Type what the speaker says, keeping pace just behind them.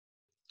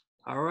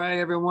All right,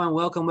 everyone.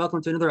 Welcome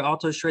to another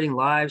Altos Trading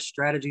Live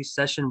strategy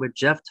session with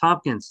Jeff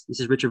Tompkins. This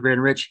is Richard Van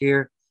Rich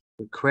here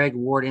with Craig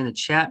Ward in the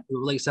chat. We're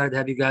really excited to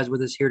have you guys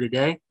with us here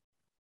today.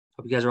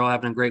 Hope you guys are all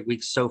having a great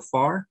week so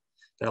far.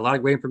 Got a lot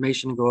of great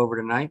information to go over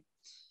tonight.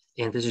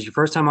 And if this is your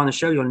first time on the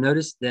show, you'll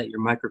notice that your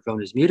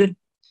microphone is muted.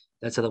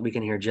 That's so that we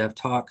can hear Jeff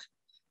talk.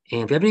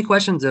 And if you have any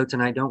questions, though,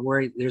 tonight, don't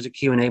worry. There's a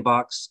Q&A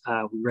box.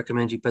 We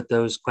recommend you put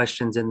those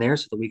questions in there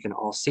so that we can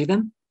all see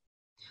them.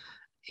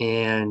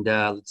 And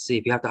let's see,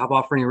 if you have to hop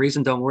off for any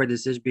reason, don't worry.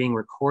 This is being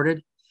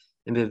recorded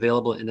and be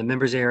available in the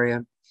members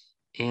area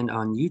and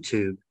on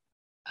YouTube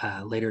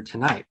later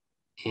tonight.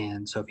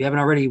 And so if you haven't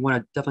already, you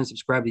want to definitely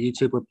subscribe to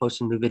YouTube. We're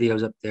posting new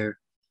videos up there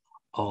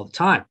all the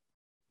time.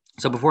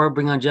 So before I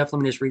bring on Jeff,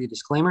 let me just read the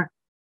disclaimer.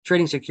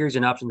 Trading securities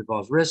and options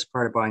involves risk.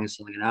 Prior to buying and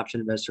selling an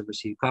option, investors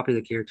receive a copy of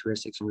the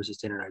characteristics and risks of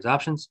standardized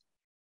options.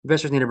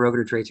 Investors need a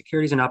broker to trade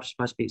securities, and options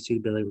must meet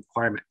suitability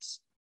requirements.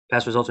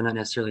 Past results are not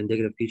necessarily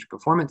indicative of future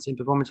performance, and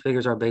performance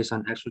figures are based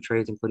on actual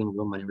trades, including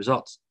real money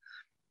results.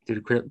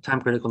 Due to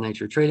time-critical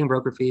nature of trading,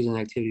 broker fees, and the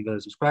activity of other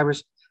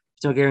subscribers,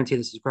 there's no guarantee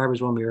that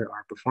subscribers will mirror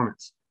our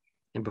performance.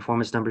 And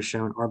performance numbers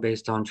shown are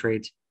based on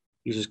trades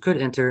users could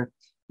enter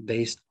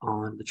based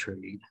on the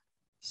trade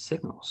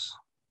signals.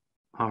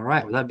 All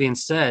right, with that being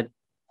said,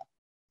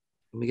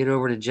 let me get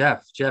over to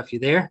Jeff. Jeff, you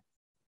there?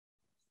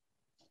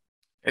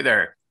 Hey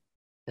there.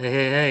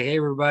 Hey,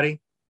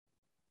 everybody.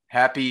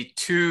 Happy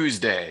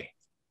Tuesday.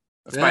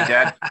 That's my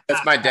dad.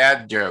 That's my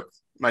dad joke.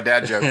 My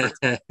dad joke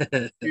for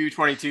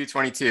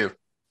 2/22/22.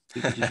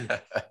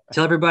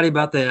 Tell everybody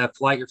about the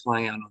flight you're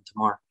flying out on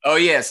tomorrow. Oh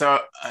yeah.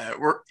 So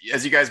we're,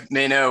 as you guys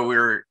may know,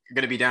 we're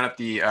going to be down at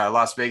the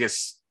Las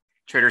Vegas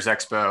Traders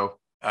Expo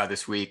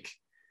this week.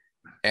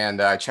 And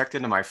I checked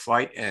into my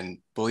flight, and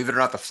believe it or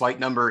not, the flight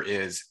number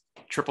is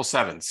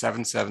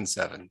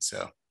 777.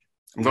 So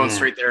I'm going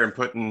straight there and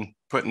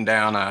putting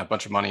down a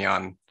bunch of money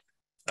on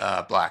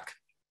black.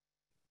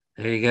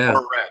 There you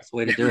go. That's the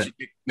way to do it.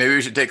 Maybe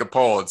we should take a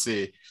poll and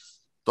see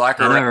black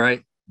or red.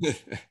 Right?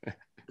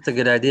 That's a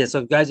good idea.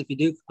 So, guys, if you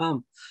do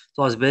come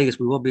to Las Vegas,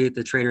 we will be at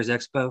the Traders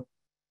Expo.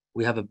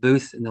 We have a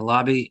booth in the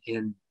lobby,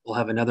 and we'll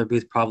have another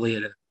booth probably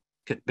at a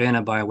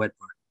cabana by a wet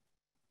bar.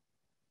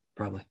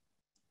 Probably.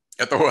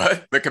 At the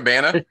what? The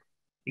cabana?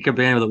 The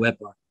cabana with a wet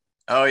bar.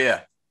 Oh,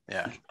 yeah.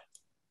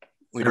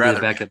 We'd rather be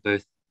the backup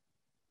booth.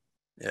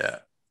 Yeah.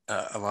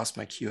 I lost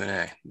my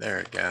Q&A. There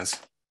it goes.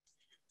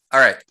 All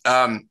right.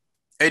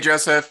 Hey,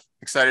 Joseph,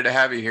 excited to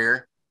have you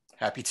here.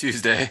 Happy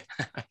Tuesday.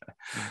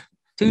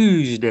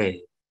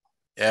 Tuesday.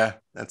 Yeah,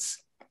 I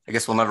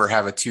guess we'll never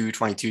have a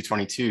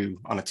 2/22/22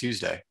 on a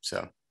Tuesday.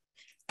 So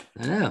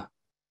I know.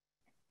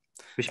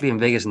 We should be in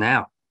Vegas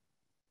now.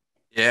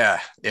 Yeah,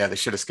 they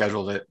should have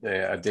scheduled it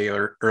a day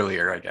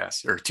earlier, I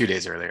guess, or 2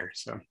 days earlier.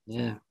 So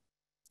yeah.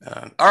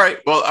 All right.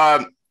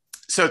 Well,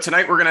 so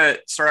tonight we're going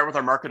to start out with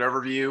our market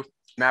overview,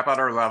 map out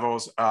our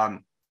levels.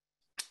 And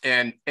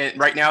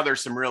right now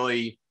there's some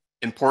really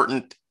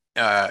important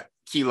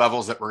key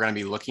levels that we're going to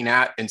be looking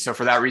at. And so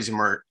for that reason,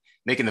 we're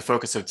making the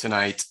focus of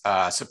tonight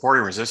support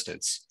and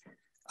resistance.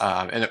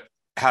 And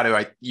how do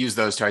I use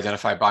those to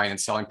identify buying and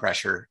selling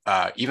pressure,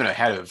 even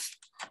ahead of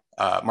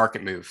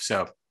market move.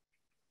 So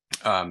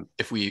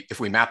if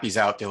we map these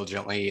out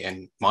diligently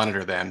and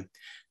monitor them,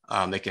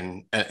 they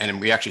can,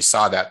 and we actually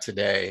saw that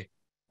today,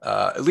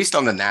 at least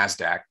on the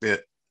NASDAQ.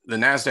 The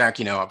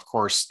NASDAQ, of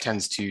course,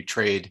 tends to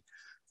trade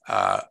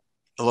a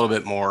little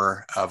bit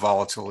more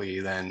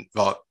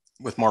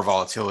with more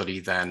volatility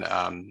than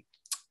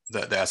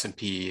the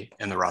S&P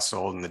and the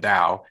Russell and the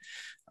Dow.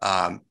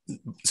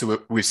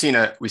 So we've seen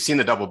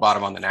the double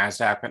bottom on the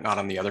NASDAQ, but not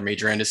on the other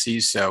major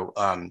indices. So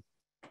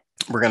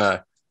we're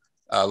gonna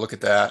look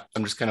at that.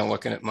 I'm just kind of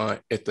looking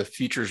at the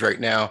futures right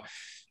now,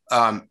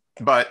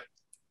 but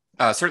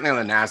certainly on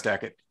the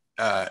NASDAQ, it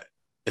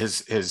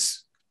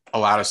has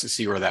allowed us to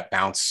see where that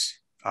bounce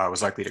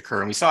was likely to occur,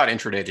 and we saw it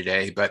intraday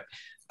today. But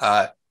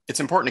it's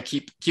important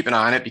to keep an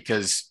eye on it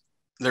because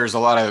there's a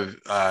lot of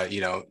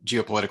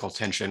geopolitical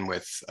tension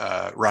with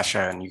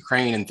Russia and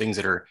Ukraine and things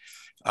that are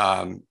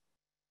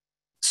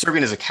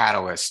serving as a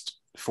catalyst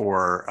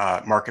for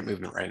market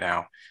movement right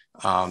now.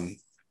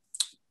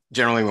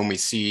 Generally, when we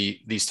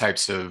see these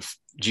types of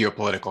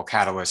geopolitical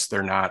catalysts,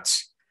 they're not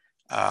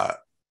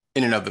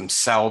in and of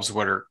themselves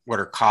what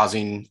are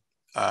causing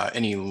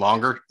any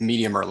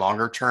medium or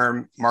longer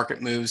term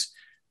market moves.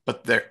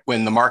 But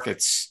when the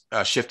market's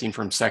shifting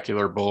from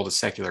secular bull to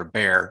secular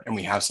bear, and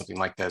we have something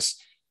like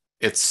this,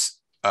 it's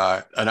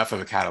enough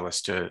of a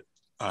catalyst to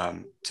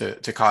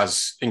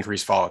cause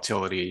increased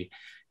volatility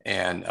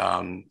and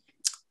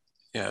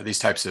these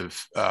types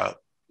of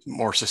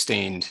more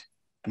sustained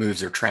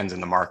moves or trends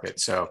in the market.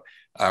 So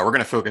we're going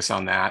to focus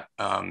on that,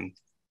 and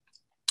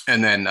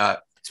then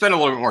spend a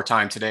little bit more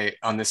time today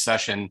on this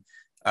session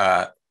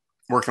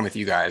working with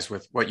you guys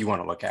with what you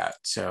want to look at.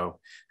 So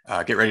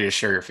get ready to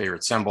share your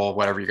favorite symbol,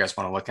 whatever you guys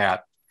want to look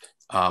at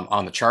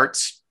on the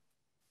charts,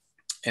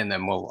 and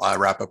then we'll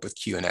wrap up with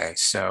Q&A.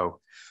 So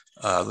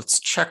let's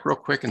check real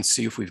quick and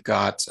see if we've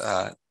got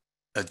a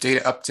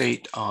data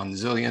update on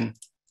Zillion.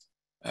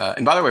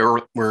 And by the way,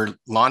 we're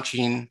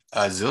launching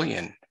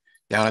Zillion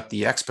down at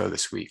the expo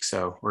this week,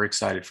 so we're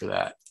excited for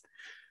that.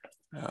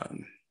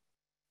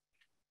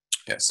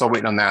 Yeah, still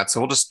waiting on that. So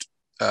we'll just,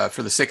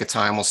 for the sake of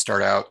time, we'll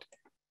start out.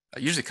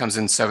 It usually comes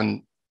in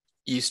 7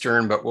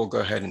 Eastern, but we'll go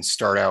ahead and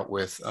start out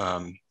with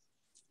on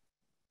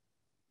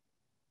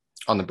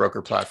the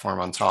broker platform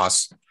on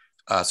TOS.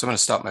 So I'm going to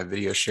stop my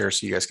video share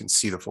so you guys can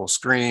see the full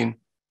screen.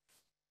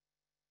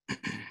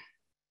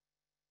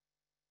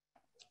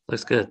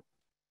 Looks good.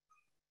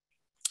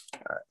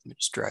 All right, let me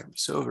just drag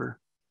this over.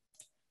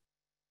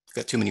 I've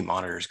got too many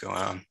monitors going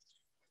on.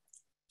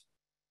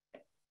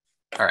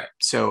 All right,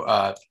 so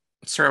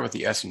let's start out with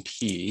the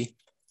S&P.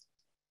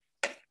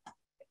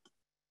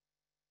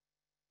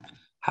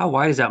 How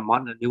wide is that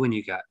new one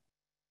you got?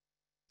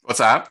 What's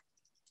that?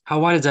 How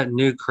wide is that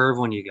new curve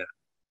one you got?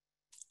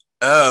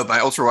 Oh, my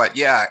ultra wide.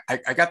 Yeah,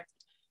 I got.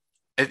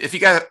 If you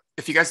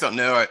guys don't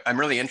know, I'm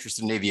really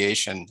interested in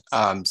aviation,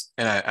 and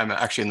I'm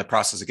actually in the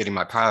process of getting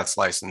my pilot's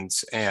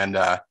license, and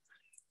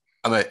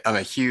I'm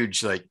a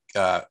huge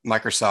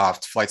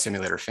Microsoft flight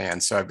simulator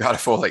fan. So I've got a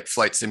full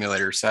flight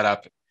simulator set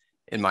up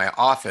in my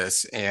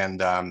office,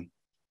 and I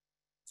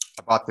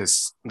bought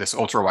this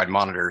ultra wide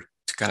monitor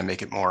to kind of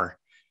make it more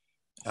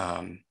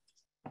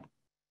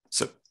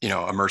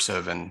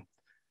immersive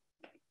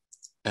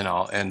and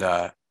all,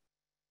 and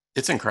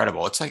it's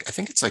incredible. It's I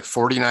think it's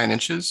 49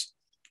 inches.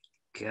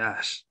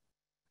 Gosh,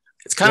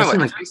 it's kind of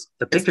like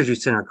the pictures you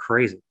sent are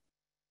crazy.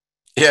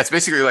 Yeah, it's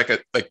basically like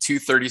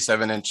two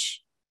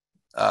 37-inch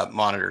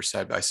monitors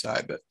side by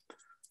side, but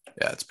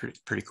yeah, it's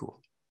pretty cool.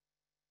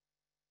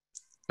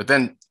 But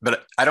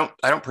I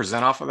don't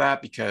present off of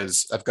that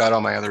because I've got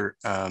all my other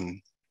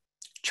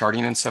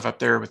charting and stuff up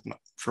there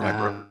for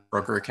my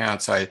broker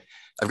accounts. I've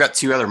got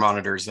 2 other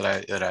monitors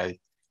that I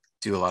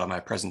do a lot of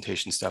my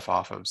presentation stuff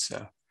off of.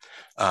 So,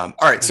 all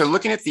right. So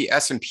looking at the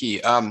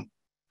S&P,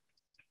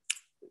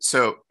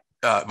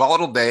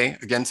 volatile day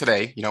again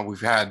today.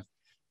 We've had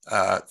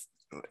a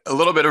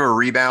little bit of a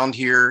rebound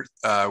here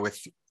with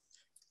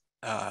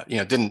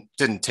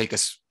didn't take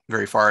us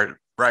very far,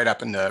 right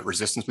up in the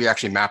resistance. We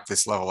actually mapped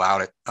this level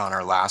out on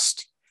our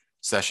last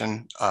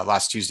session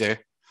last Tuesday.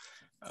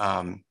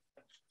 Let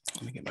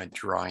me get my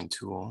drawing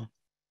tool.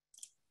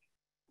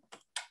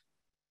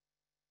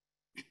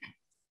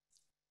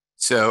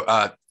 So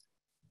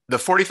the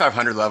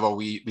 4,500 level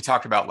we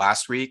talked about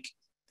last week,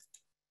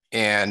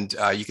 and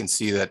you can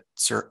see that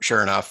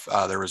sure enough,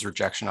 there was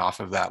rejection off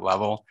of that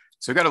level.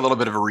 So we got a little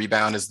bit of a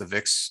rebound as the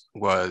VIX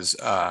was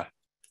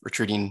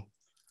retreating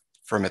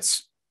from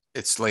its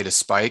latest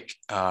spike,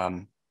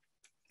 and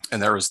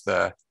there was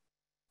the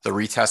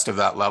retest of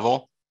that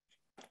level,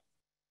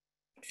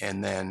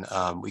 and then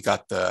we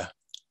got the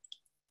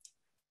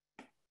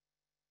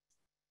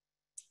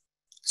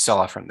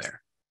sell-off from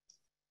there.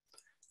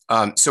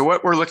 So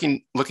what we're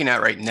looking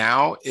at right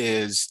now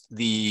is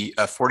the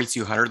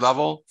 4,200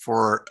 level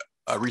for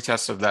a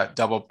retest of that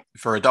double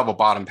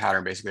bottom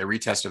pattern, basically a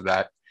retest of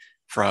that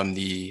from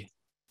the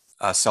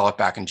sell-off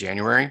back in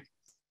January.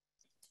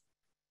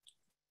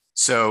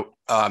 So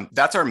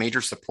that's our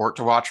major support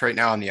to watch right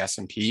now on the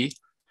S&P.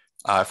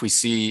 If we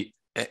see,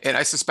 and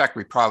I suspect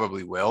we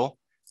probably will,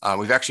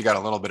 we've actually got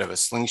a little bit of a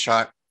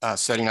slingshot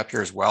setting up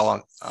here as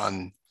well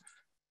on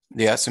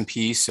the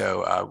S&P.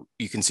 So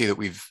you can see that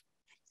we've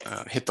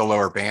hit the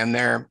lower band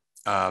there.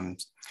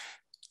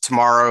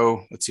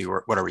 Tomorrow, let's see,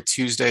 what are we,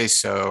 Tuesday?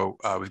 So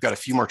we've got a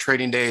few more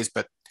trading days,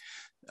 but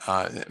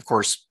of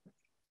course,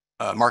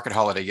 market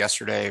holiday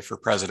yesterday for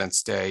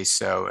President's Day.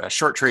 So a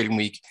short trading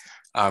week,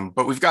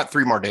 but we've got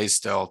 3 more days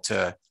still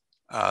to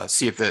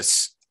see if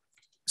this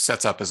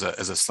sets up as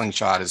a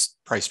slingshot as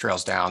price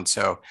trails down.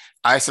 So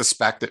I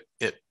suspect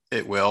that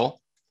it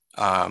will.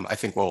 I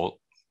think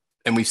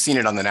and we've seen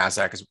it on the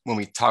NASDAQ, because when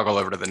we toggle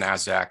over to the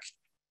NASDAQ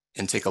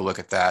and take a look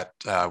at that,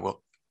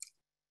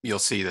 you'll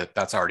see that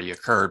that's already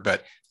occurred.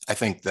 But I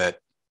think that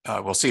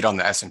we'll see it on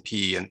the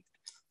S&P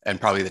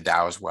and probably the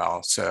Dow as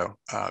well. So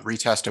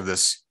retest of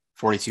this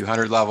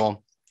 4,200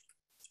 level,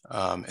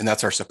 and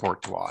that's our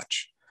support to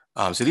watch.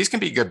 So these can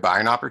be good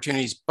buying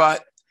opportunities,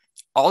 but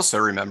also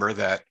remember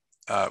that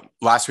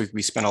last week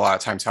we spent a lot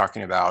of time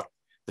talking about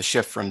the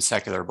shift from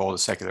secular bull to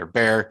secular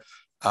bear.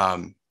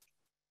 I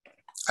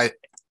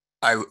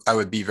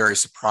would be very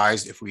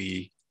surprised if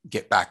we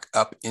get back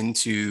up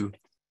into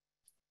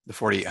the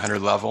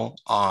 4,800 level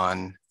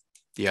on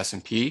the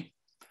S&P.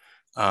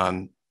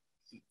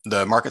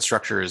 The market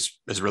structure is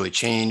really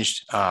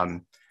changed.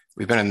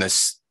 We've been in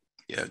this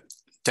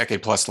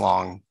decade plus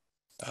long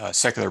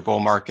secular bull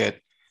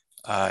market,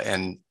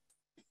 and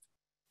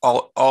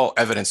all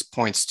evidence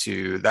points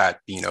to that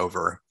being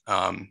over.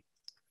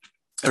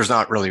 There's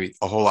not really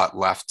a whole lot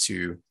left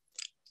to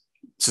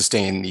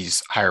sustain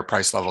these higher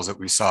price levels that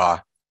we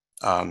saw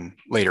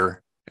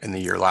later in the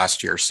year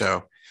last year.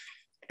 So,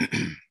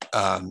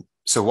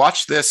 so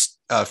watch this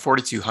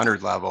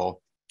 4,200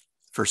 level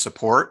for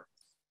support,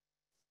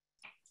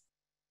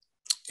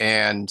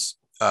 and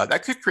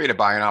that could create a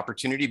buying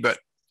opportunity. But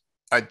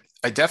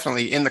I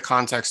definitely, in the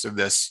context of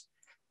this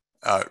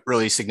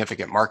really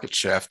significant market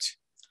shift,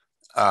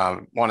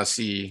 want to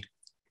see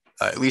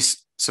at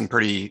least some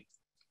pretty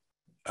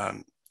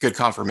good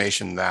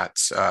confirmation that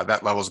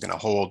that level is going to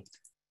hold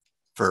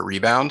for a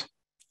rebound.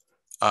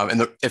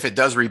 And if it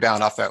does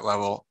rebound off that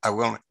level, I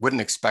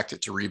wouldn't expect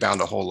it to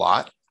rebound a whole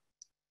lot.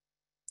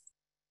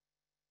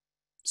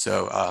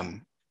 So,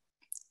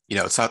 you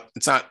know, it's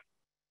not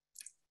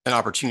an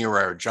opportunity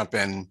where I would jump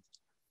in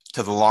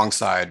to the long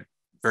side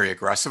very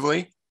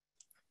aggressively,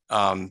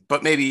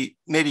 but maybe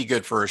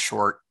good for a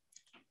short,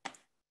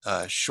 or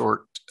I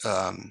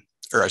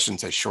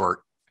shouldn't say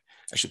short,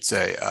 I should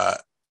say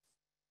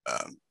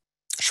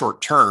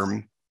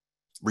short-term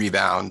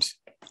rebound,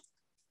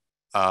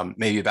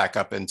 maybe back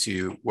up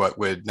into what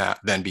would not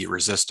then be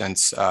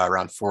resistance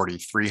around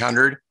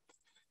 4,300.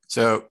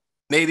 So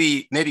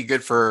maybe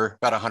good for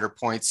about 100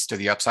 points to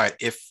the upside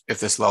if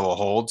this level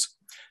holds.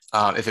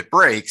 If it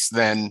breaks,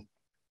 then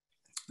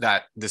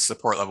this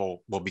support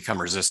level will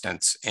become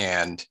resistance,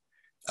 and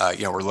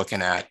you know, we're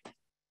looking at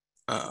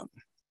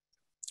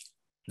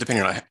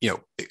depending on, you know,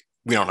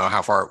 we don't know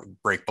how far it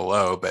would break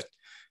below, but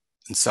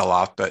and sell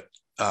off, but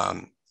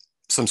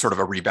some sort of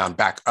a rebound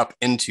back up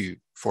into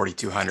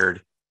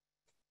 4,200,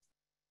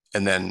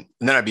 and then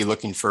I'd be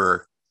looking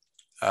for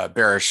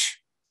bearish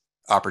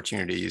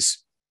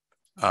opportunities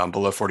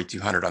below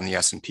 4,200 on the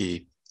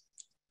S&P.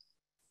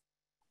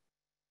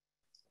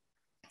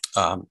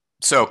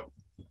 So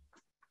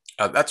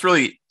that's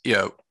really, you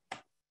know,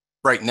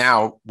 right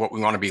now what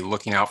we want to be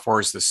looking out for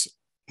is this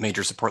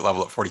major support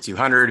level at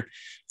 4,200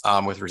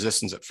 with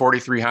resistance at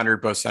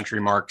 4,300, both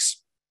century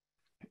marks.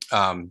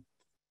 And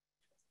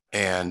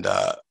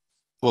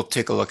we'll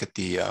take a look at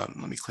the, let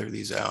me clear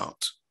these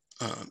out,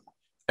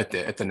 at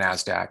the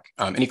NASDAQ.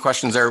 Any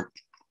questions there,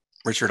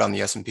 Richard, on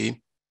the S&P?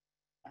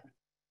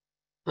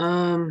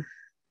 Someone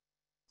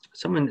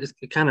is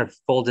kind of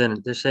fold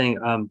in. They're saying,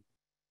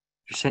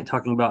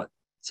 talking about,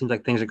 it seems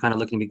like things are kind of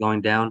looking to be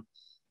going down.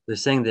 They're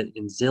saying that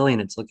in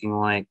Zillion, it's looking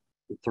like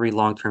the 3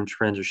 long-term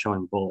trends are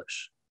showing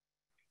bullish.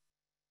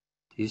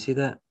 Do you see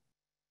that?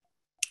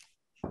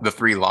 The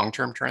 3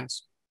 long-term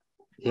trends?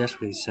 Yeah, that's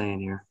what he's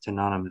saying here. It's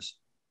anonymous.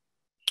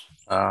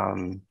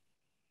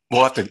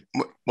 We'll have to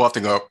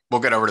go. We'll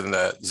get over to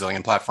the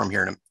Zillion platform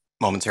here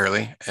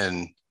momentarily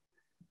and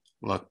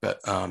look, but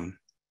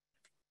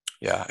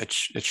yeah, it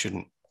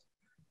shouldn't.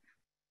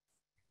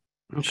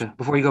 Okay.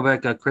 Before you go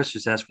back, Chris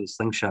just asked for the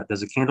slingshot.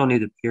 Does a candle need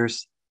to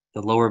pierce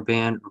the lower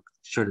band, or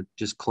should it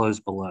just close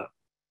below?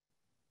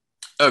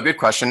 Oh, good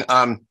question.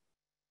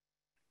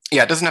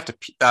 Yeah, it doesn't have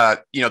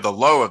to. You know, the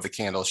low of the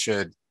candle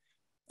should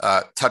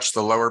touch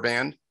the lower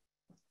band.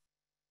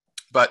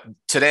 But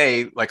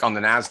today, like on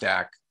the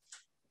NASDAQ,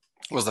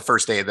 was the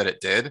first day that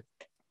it did.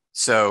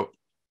 So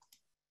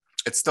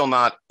it's still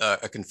not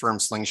a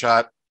confirmed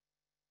slingshot.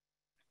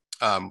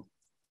 I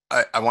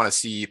want to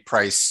see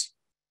price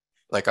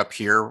like up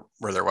here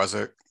where there was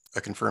a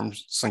confirmed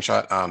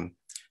slingshot. I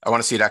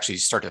want to see it actually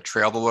start to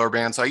trail the lower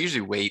band. So I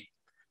usually wait,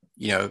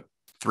 you know,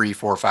 3,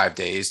 4, 5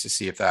 days to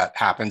see if that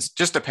happens,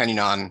 just depending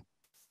on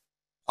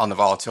the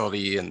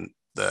volatility and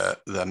the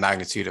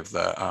magnitude of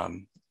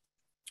the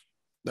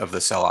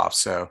sell-off.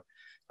 So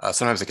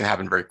sometimes it can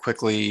happen very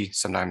quickly.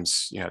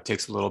 Sometimes, you know, it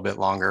takes a little bit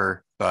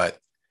longer, but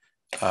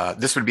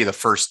this would be the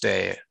first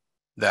day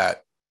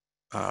that,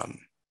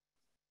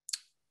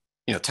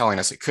 you know, telling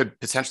us it could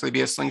potentially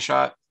be a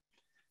slingshot.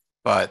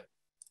 But,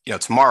 you know,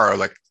 tomorrow,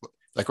 like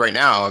right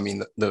now, I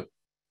mean,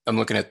 I'm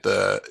looking at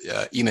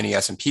the E-mini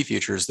S&P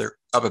futures, they're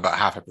up about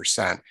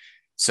 0.5%.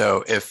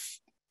 So if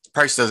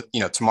price does, you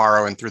know,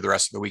 tomorrow and through the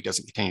rest of the week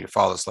doesn't continue to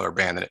follow this lower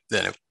band,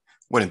 then it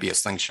wouldn't be a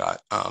slingshot.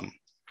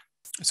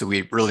 So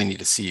we really need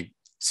to see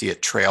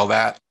it trail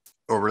that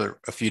over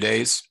a few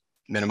days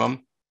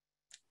minimum.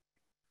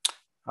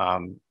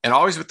 And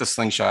always with the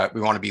slingshot,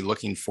 we want to be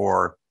looking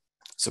for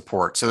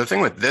support. So the thing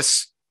with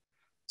this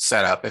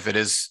setup, if it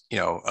is, you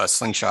know, a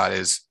slingshot,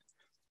 is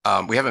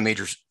we have a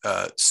major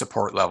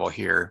support level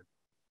here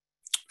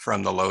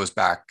from the lows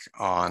back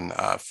on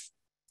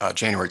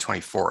January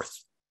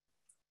 24th.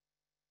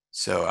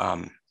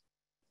 So,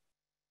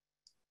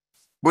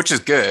 which is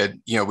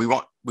good. You know, we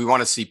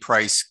want to see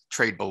price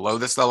trade below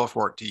this level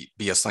for it to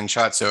be a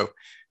slingshot. So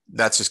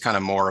that's just kind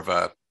of more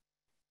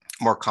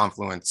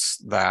confluence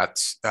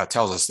that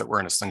tells us that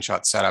we're in a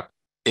slingshot setup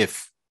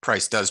if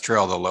price does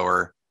trail the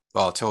lower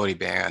volatility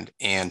band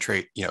and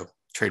trade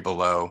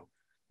below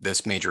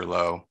this major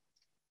low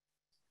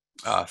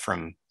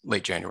from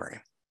late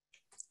January.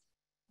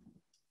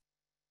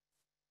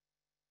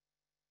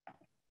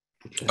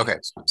 Okay,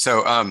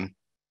 so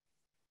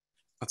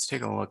let's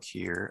take a look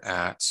here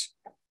at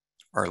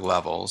our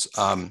levels.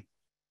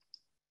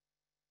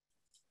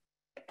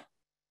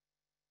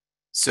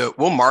 So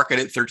we'll mark it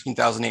at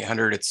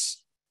 13,800.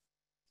 It's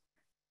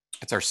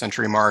our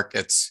century mark.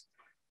 It's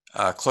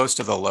close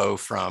to the low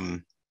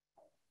from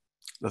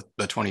the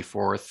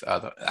 24th.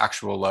 The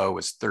actual low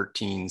was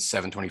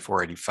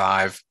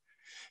 13,724.85.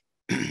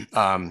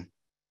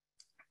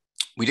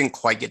 We didn't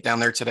quite get down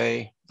there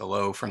today. The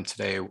low from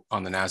today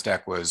on the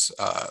NASDAQ was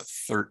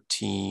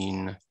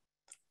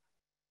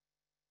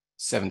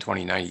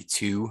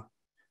 13,720.92.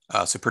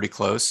 So pretty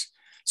close.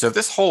 So if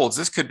this holds,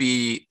 this could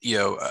be,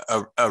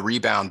 a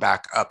rebound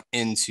back up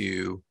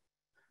into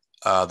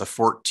the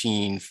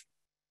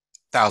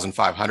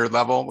 14,500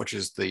 level, which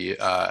is the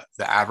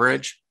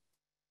average.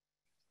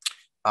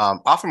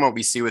 Often what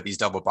we see with these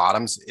double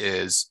bottoms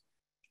is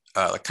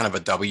like kind of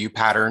a W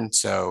pattern.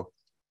 So,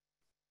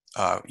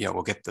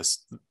 we'll get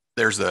this.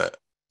 There's the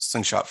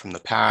slingshot from the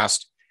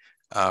past.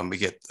 We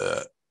get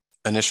the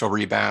initial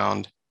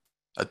rebound,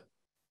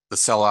 the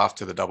sell off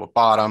to the double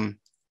bottom,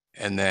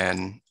 and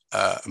then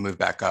a move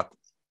back up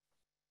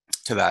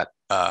to that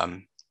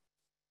the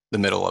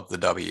middle of the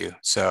W.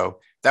 So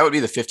that would be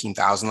the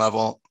 15,000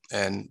 level,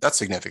 and that's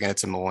significant.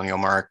 It's a millennial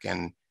mark,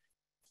 and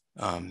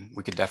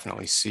we could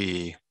definitely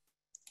see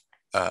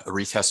a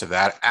retest of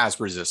that as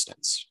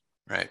resistance,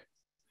 right?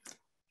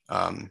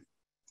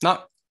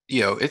 Not,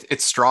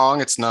 it's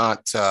strong. It's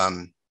not,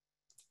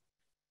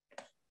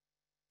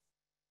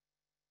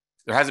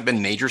 there hasn't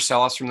been major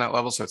sell-offs from that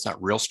level, so it's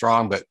not real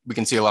strong, but we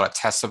can see a lot of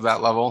tests of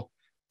that level.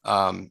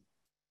 And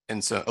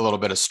so a little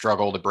bit of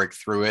struggle to break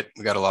through it.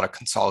 We got a lot of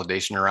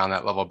consolidation around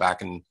that level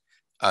back in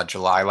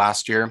July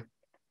last year.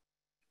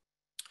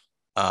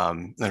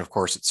 Then of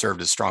course it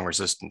served as strong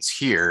resistance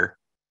here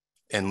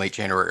in late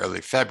January, early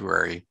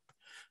February.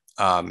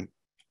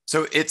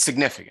 So it's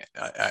significant.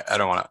 I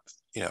don't want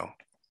to,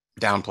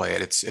 downplay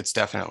it. It's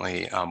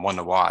definitely one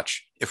to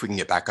watch if we can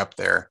get back up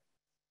there.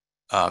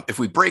 If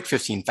we break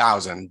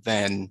 15,000,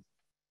 then,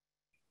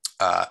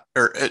 I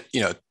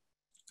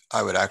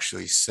would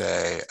actually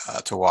say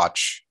to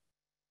watch,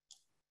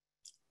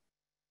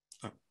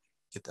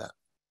 get that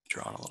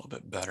drawn a little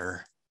bit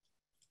better,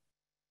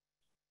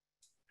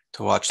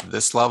 to watch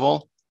this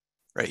level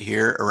right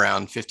here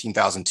around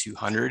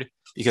 15,200,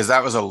 because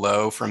that was a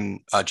low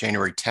from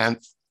January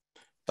 10th,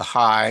 the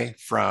high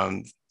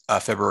from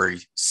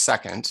February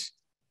 2nd.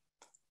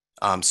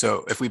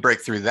 So if we break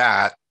through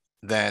that,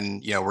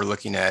 then, we're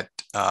looking at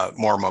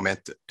more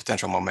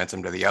potential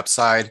momentum to the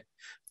upside.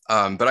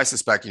 But I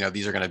suspect,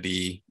 these are going to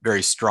be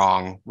very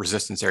strong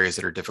resistance areas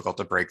that are difficult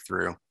to break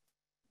through.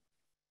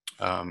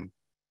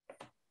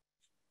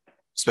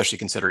 Especially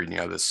considering,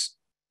 this,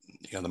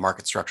 the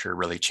market structure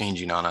really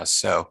changing on us.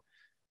 So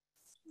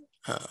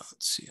let's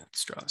see,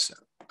 let's draw this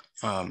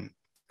out.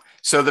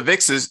 So the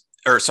VIX is,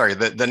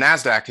 the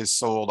NASDAQ has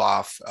sold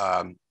off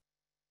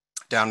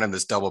down in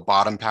this double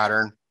bottom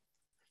pattern.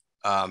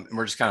 And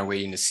we're just kind of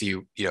waiting to see,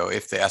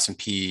 if the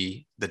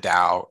S&P, the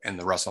Dow, and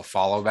the Russell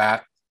follow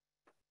that.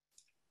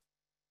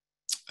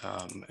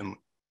 And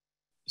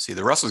see,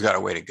 the Russell's got a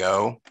way to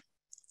go.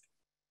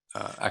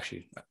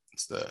 Actually,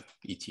 it's the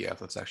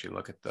ETF. Let's actually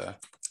look at the,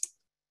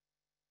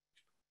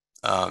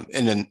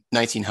 in the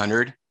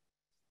 1900.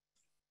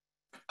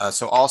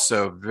 So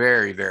also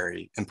very,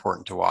 very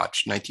important to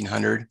watch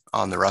 1900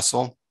 on the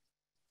Russell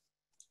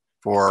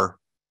for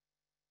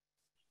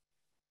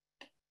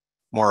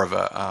more of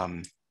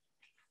a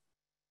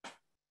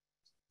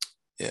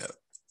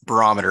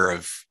barometer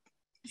of,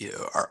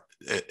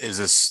 is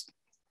this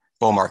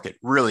bull market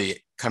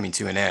really coming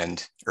to an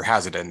end, or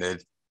has it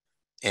ended?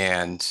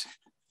 And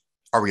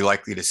are we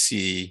likely to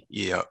see,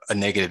 a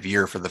negative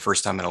year for the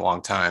first time in a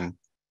long time?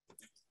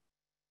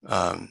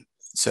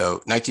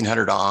 So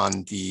 1900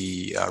 on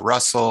the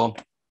Russell.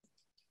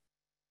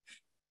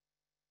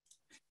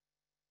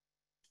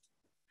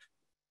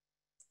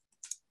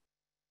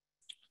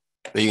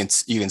 But you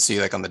can see,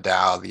 like on the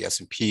Dow, the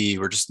S&P,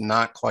 we're just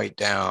not quite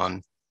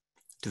down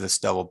to this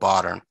double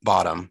bottom.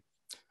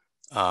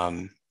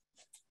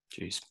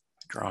 Geez,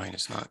 drawing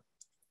is not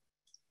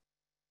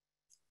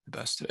the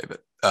best today,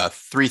 but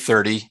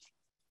 330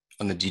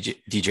 on the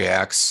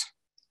DJX.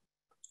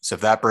 So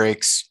if that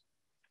breaks,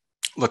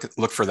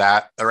 look for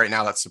that. Right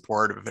now, that's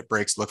support. If it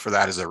breaks, look for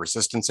that as a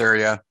resistance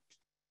area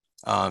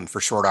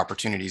for short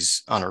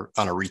opportunities on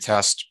a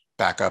retest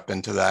back up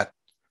into that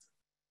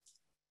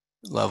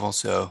level.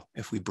 So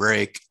if we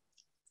break,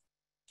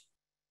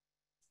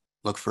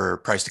 look for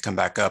price to come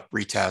back up,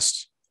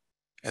 retest,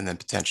 and then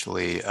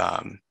potentially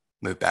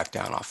move back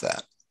down off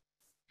that.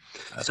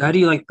 So how do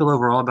you feel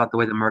overall about the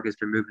way the market's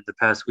been moving the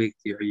past week?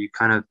 Are you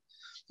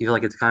you feel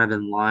like it's kind of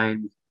in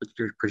line with what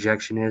your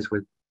projection is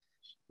with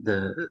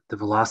the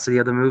velocity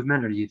of the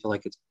movement, or do you feel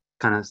like it's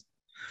kind of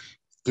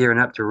gearing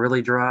up to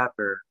really drop,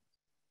 or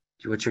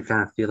what's your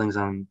kind of feelings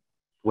on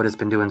what it's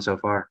been doing so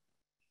far?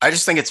 I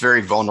just think it's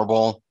very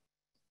vulnerable,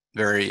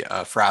 very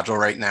fragile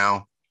right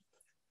now.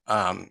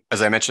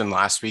 As I mentioned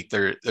last week,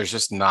 there's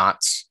just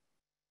not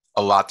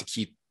a lot to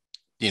keep,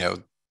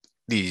 to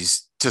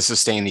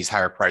sustain these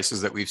higher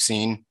prices that we've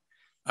seen.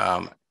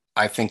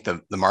 I think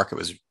the market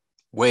was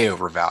way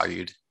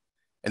overvalued,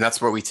 and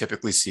that's what we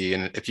typically see.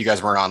 And if you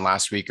guys weren't on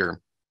last week or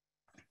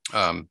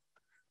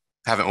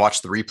haven't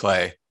watched the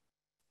replay,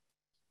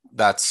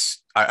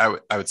 I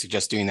would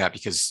suggest doing that,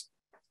 because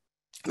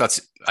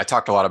I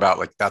talked a lot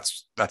about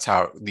that's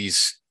how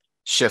these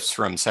shifts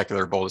from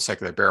secular bull to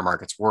secular bear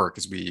markets work,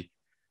 is we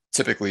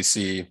typically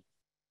see,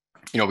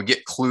 we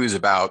get clues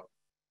about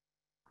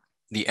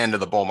the end of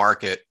the bull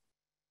market,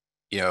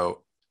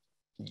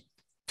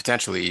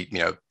 potentially,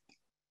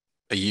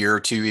 a year or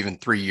two, even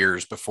 3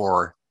 years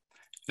before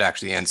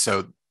actually ends.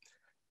 So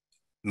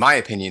my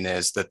opinion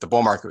is that the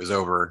bull market was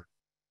over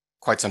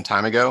quite some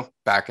time ago,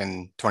 back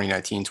in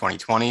 2019,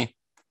 2020.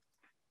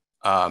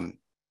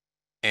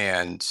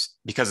 And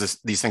because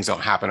these things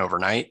don't happen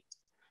overnight,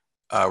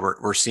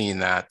 we're seeing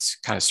that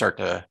kind of start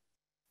to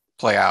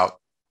play out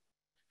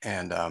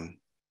and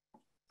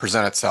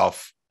present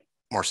itself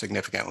more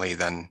significantly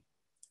than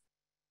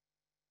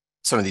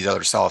some of these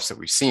other sell-offs that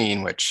we've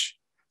seen, which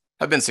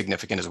have been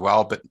significant as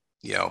well, but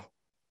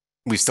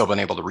we've still been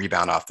able to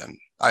rebound off them.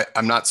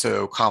 I'm not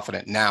so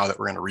confident now that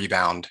we're going to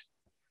rebound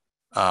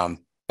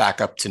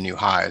back up to new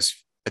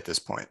highs at this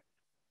point.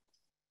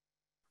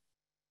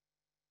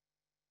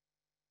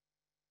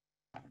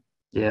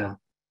 Yeah,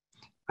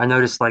 I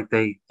noticed like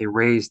they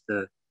raised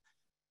the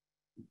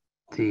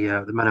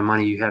amount of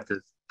money you have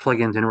to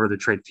plug in order to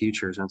trade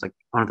futures, and it's like,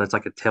 I don't know if that's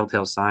like a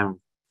telltale sign.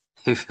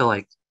 They feel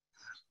like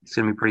it's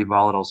going to be pretty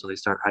volatile, so they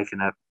start hiking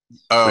up.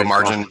 Oh,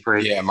 margin,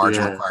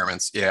 margin Yeah.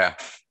 requirements, yeah.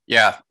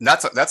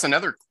 That's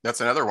another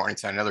warning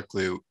sign, another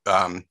clue.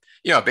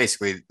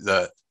 Basically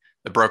the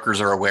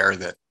brokers are aware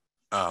that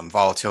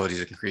volatility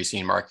is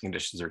increasing, market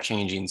conditions are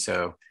changing.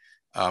 So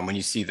when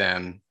you see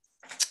them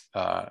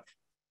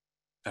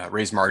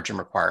raise margin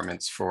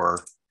requirements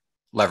for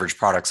leverage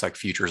products like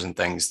futures and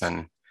things,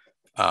 then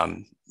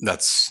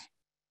that's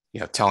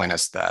telling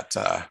us that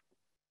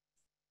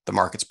the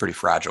market's pretty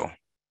fragile.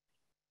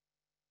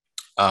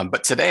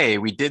 But today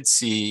we did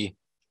see,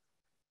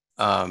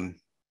 and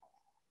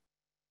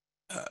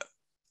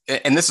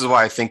this is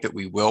why I think that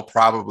we will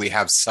probably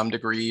have some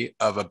degree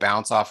of a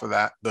bounce off of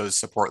those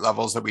support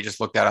levels that we just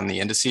looked at on the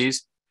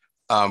indices.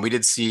 We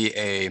did see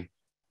a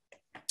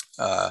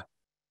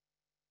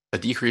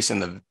decrease in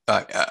the,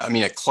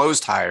 it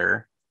closed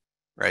higher,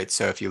 right?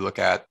 So if you look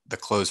at the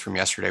close from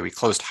yesterday, we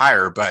closed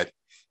higher, but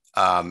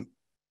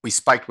we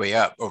spiked way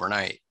up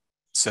overnight.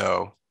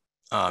 So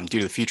due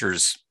to the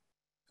futures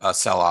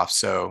sell-off,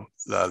 so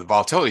the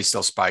volatility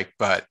still spiked,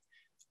 but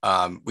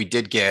we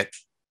did get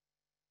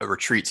a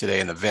retreat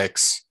today in the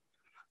VIX.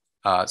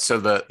 So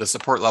the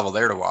support level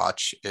there to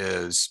watch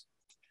is,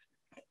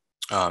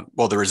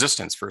 the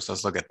resistance first,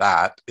 let's look at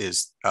that,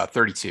 is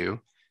 32.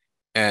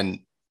 And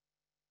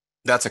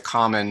that's a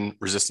common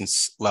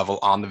resistance level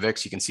on the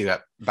VIX. You can see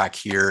that back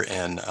here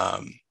in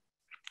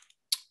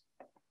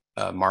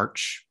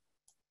March,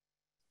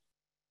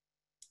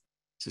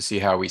 to see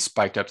how we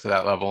spiked up to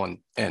that level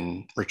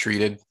and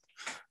retreated.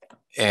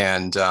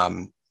 And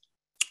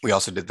we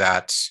also did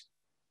that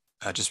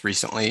just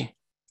recently,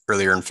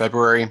 earlier in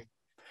February.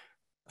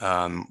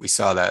 We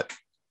saw that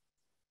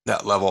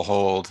level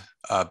hold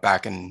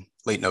back in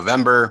late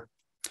November.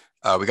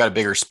 We got a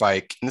bigger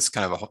spike, and this is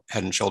kind of a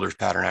head and shoulders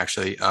pattern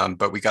actually,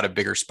 but we got a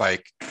bigger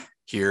spike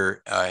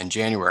here in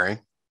January.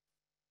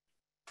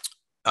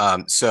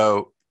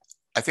 So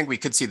I think we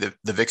could see the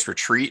VIX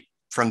retreat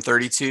from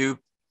 32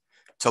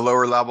 to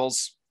lower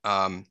levels.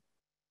 And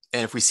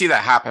if we see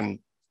that happen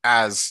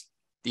as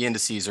the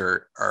indices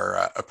are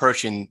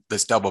approaching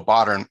this double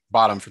bottom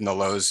from the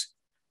lows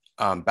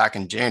back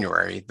in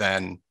January,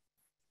 then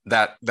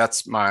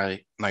that's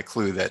my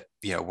clue that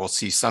we'll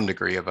see some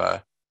degree of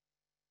a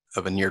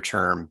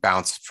near-term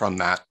bounce from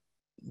that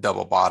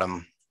double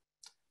bottom,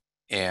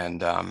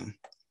 and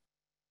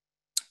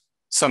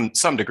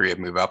some degree of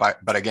move up.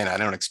 But again, I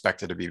don't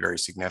expect it to be very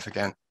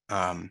significant.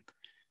 And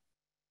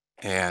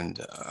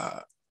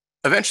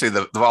eventually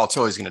the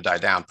volatility is going to die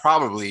down.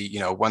 Probably,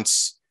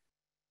 once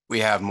we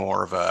have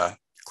more of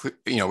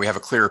we have a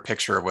clearer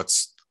picture of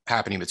what's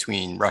happening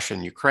between Russia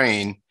and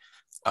Ukraine.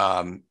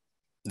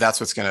 That's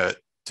what's going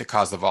to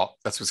cause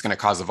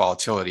the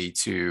volatility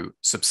to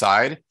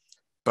subside.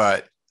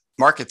 But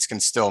markets can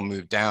still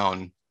move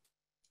down,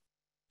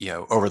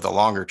 over the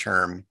longer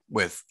term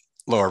with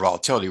lower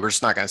volatility. We're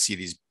just not going to see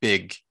these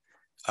big,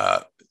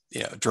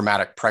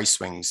 dramatic price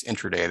swings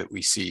intraday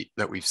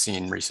that we've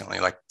seen recently,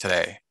 like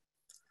today.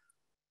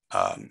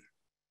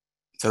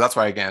 So that's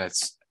why, again,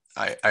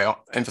 I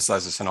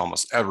emphasize this in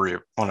almost every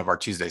one of our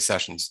Tuesday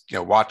sessions.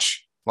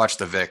 Watch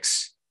the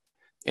VIX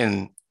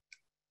in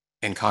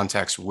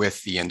context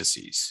with the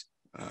indices,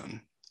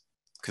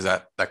 because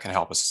that can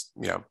help us,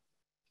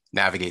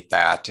 navigate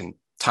that and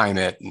time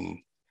it and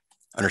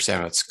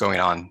understand what's going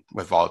on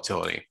with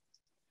volatility.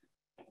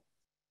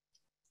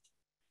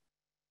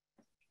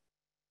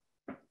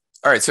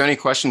 All right. So any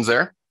questions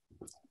there?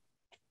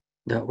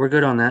 No, we're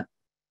good on that.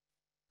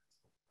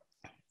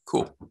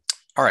 Cool.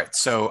 All right.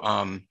 So,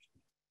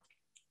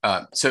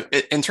 so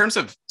in terms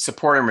of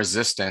support and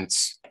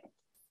resistance,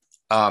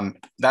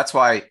 that's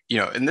why,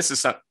 and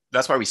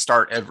that's why we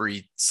start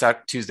every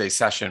Tuesday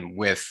session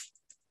with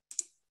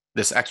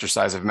this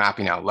exercise of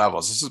mapping out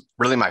levels. This is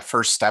really my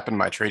first step in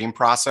my trading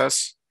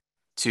process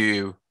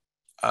to,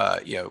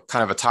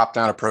 kind of a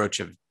top-down approach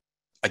of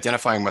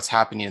identifying what's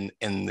happening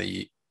in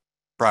the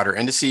broader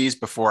indices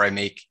before I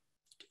make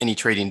any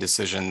trading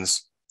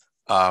decisions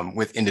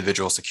with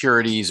individual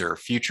securities or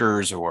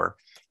futures or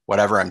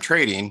whatever I'm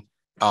trading.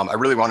 I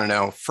really want to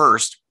know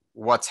first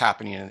what's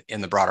happening in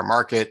the broader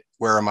market.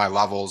 Where are my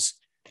levels?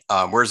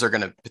 Where's there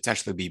going to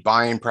potentially be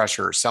buying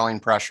pressure or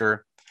selling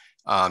pressure?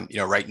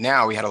 Right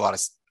now we had a lot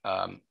of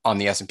on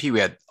the S&P, we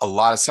had a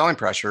lot of selling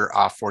pressure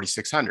off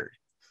 4,600.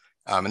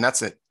 And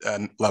that's a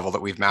level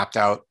that we've mapped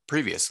out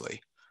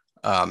previously.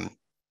 In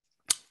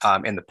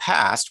the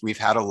past, we've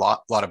had a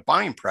lot of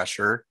buying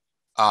pressure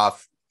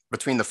off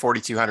between the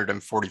 4,200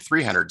 and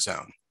 4,300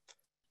 zone.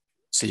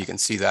 So you can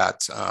see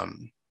that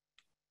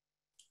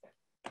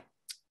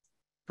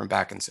from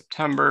back in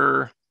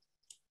September,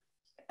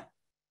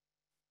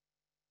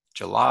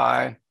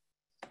 July,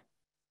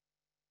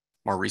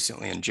 more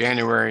recently in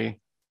January,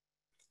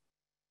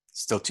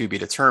 still to be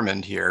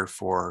determined here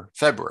for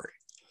February.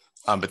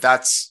 But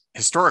that's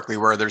historically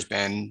where there's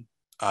been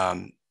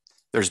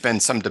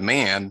some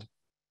demand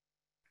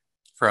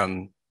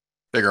from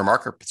bigger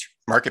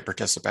market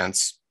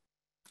participants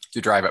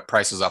to drive up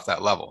prices off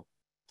that level.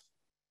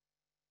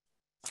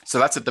 So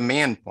that's a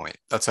demand point.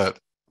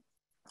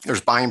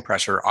 There's buying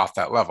pressure off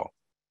that level.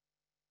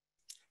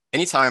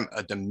 Anytime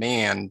a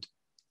demand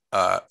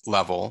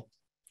level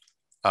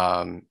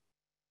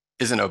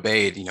isn't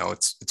obeyed,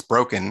 it's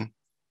broken,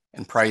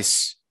 and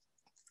price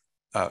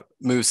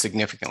moves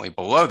significantly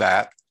below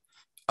that,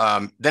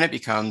 then it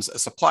becomes a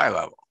supply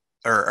level,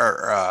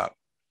 a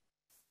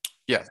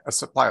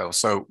supply level.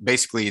 So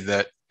basically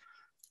that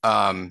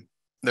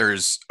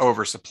there's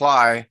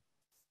oversupply,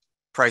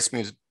 price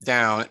moves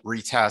down,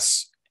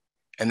 retests,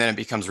 and then it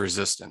becomes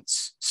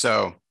resistance.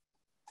 So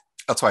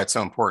that's why it's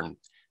so important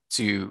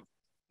to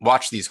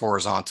watch these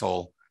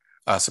horizontal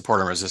support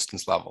and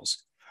resistance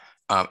levels.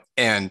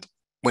 And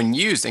when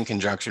used in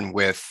conjunction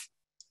with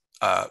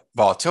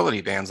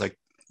volatility bands like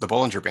the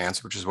Bollinger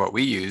Bands, which is what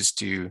we use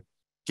to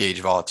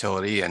gauge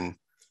volatility and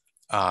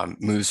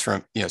moves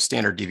from,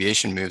 standard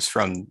deviation moves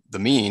from the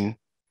mean,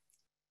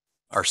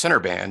 our center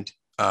band.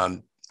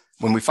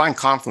 When we find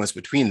confluence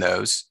between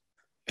those,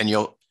 and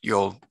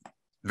you'll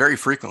very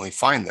frequently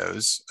find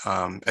those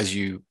as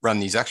you run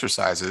these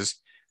exercises,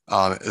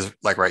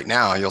 like right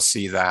now, you'll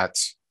see that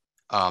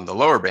the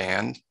lower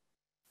band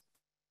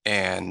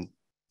and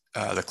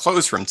the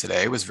close from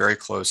today was very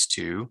close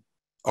to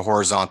a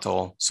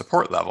horizontal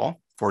support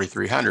level,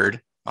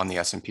 4,300 on the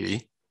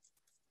S&P,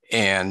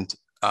 and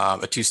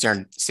a two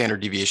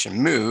standard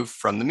deviation move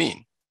from the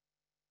mean.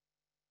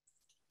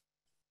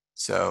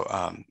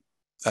 So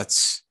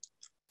that's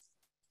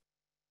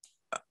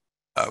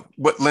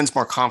what lends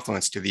more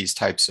confluence to these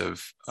types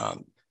of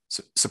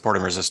support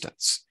and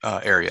resistance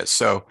areas.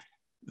 So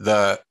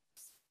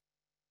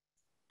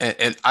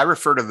and I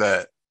refer to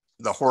the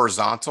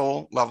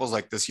horizontal levels,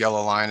 like this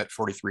yellow line at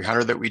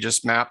 4,300 that we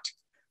just mapped,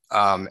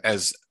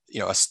 as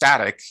a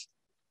static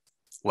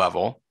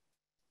level.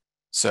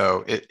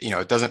 So it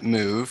doesn't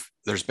move.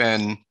 There's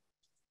been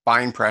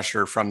buying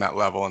pressure from that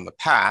level in the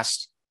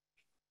past.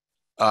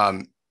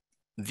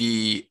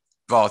 The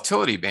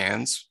volatility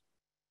bands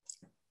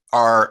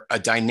are a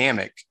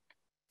dynamic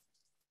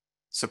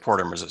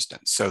support and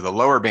resistance. So the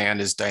lower band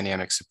is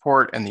dynamic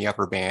support and the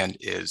upper band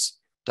is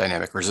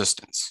dynamic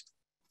resistance.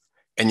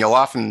 And you'll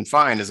often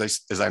find, as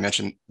I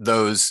mentioned,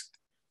 those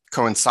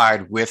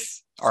coincide with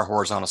our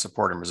horizontal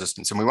support and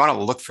resistance. And we want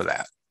to look for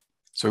that.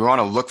 So we want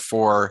to look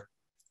for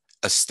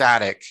a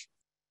static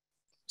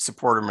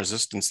support and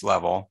resistance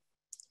level,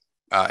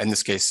 in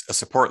this case, a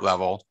support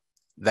level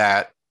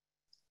that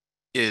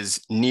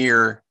is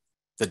near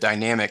the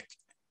dynamic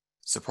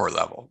support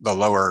level, the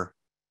lower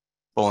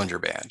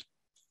Bollinger Band.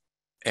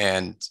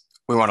 And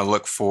we want to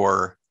look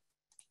for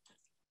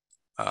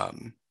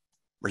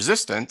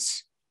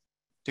resistance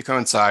to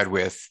coincide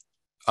with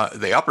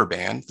the upper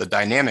band, the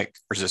dynamic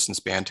resistance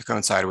band, to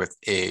coincide with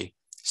a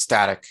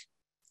static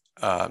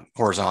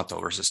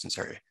horizontal resistance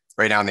area.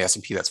 Right now in the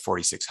S&P, that's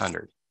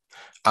 4,600.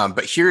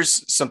 But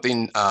here's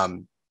something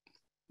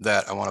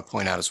that I want to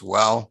point out as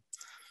well,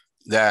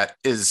 that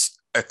is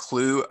a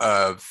clue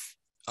of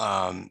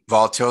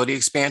volatility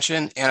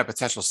expansion and a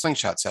potential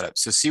slingshot setup.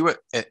 So see what,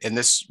 and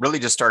this really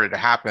just started to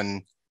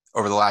happen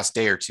over the last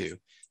day or two.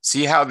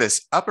 See how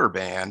this upper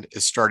band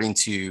is starting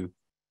to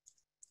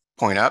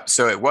point up.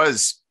 So it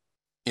was,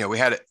 we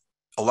had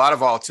a lot of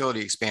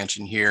volatility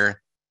expansion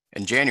here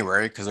in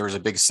January because there was a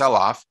big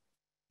sell-off,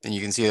 and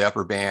you can see the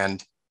upper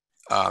band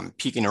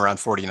peaking around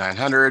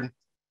 4,900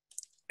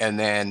 and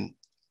then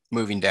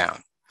moving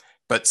down.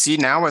 But see,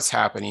 now what's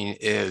happening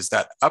is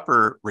that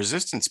upper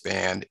resistance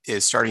band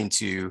is starting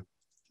to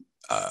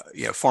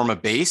form a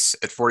base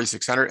at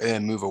 4,600 and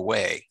then move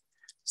away.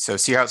 So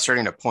see how it's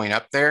starting to point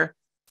up there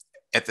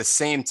at the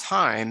same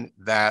time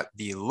that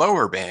the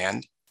lower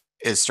band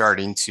is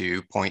starting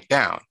to point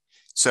down.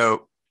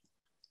 So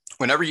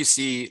whenever you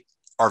see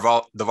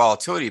the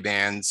volatility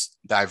bands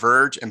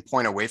diverge and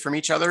point away from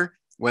each other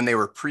when they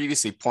were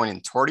previously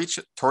pointing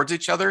towards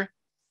each other,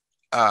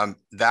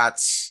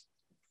 that's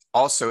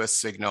also a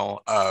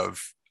signal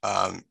of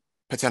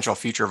potential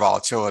future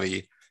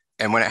volatility.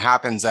 And when it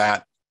happens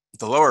at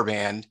the lower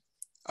band,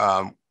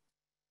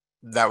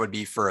 that would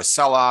be for a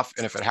sell-off.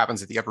 And if it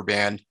happens at the upper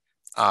band,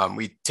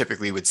 we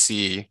typically would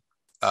see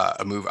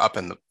a move up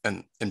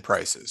in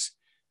prices.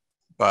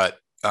 But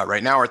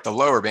right now we're at the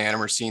lower band, and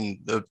we're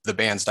seeing the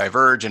bands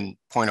diverge and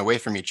point away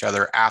from each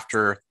other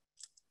after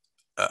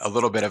a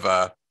little bit of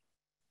a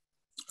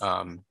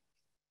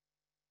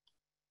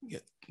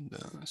get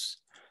this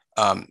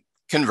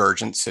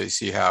convergence. So you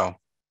see how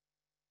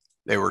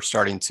they were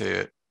starting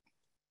to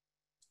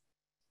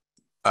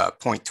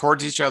point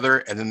towards each other,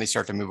 and then they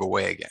start to move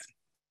away again.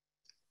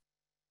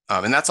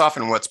 And that's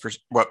often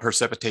what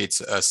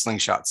precipitates a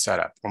slingshot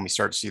setup, when we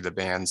start to see the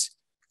bands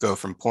go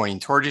from pointing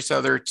towards each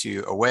other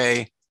to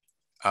away.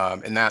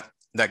 And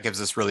that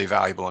gives us really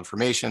valuable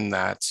information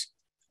that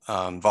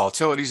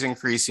volatility is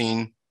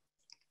increasing,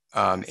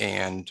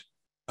 and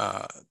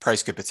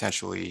price could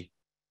potentially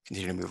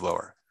continue to move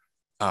lower.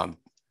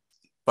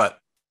 But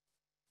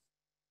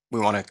we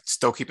want to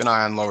still keep an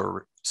eye on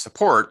lower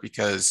support,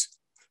 because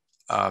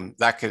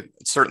that could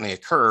certainly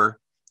occur,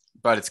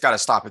 but it's got to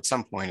stop at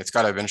some point. It's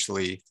got to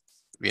eventually,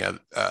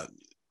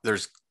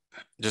 there's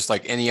just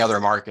like any other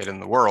market in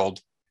the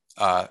world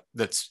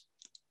that's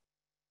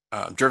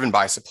driven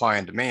by supply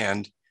and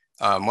demand.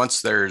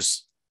 Once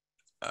there's,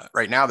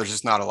 right now, there's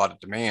just not a lot of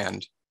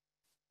demand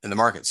in the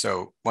market.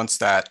 So once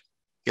that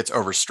gets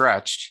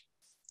overstretched,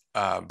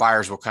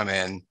 buyers will come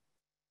in, and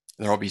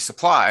there will be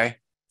supply.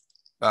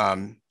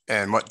 And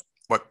what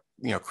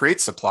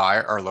creates supply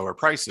are lower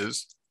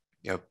prices.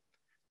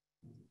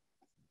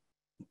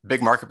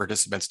 Big market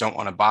participants don't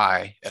want to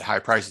buy at high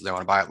prices. They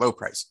want to buy at low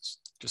prices,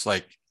 just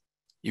like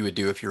you would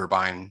do if you were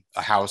buying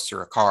a house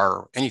or a car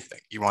or anything.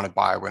 You want to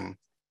buy when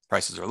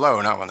prices are low,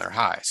 not when they're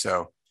high.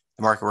 So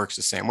the market works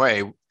the same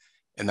way.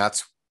 And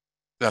that's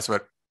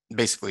what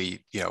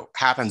basically,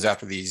 happens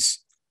after these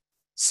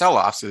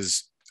sell-offs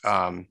is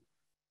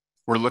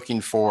we're looking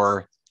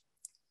for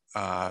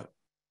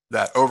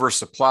that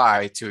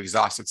oversupply to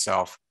exhaust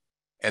itself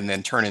and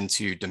then turn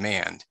into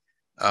demand.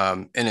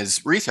 And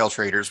as retail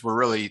traders, we're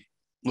really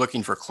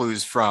looking for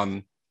clues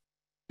from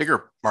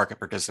bigger market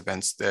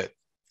participants that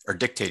are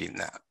dictating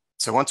that.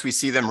 So once we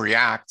see them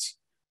react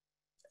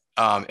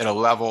at a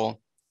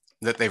level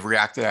that they've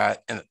reacted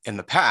at in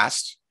the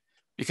past,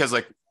 because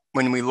like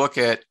when we look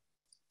at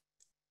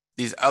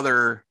these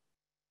other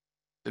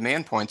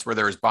demand points where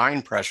there was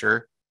buying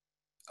pressure,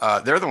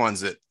 they're the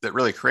ones that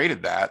really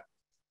created that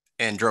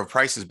and drove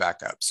prices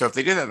back up. So if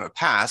they did that in the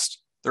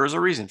past, there was a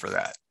reason for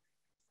that.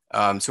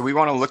 So we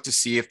want to look to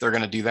see if they're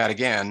going to do that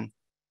again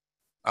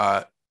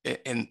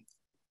in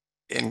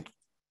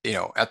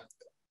at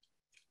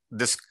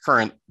this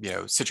current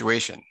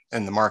situation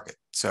in the market.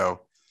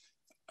 So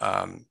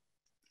that's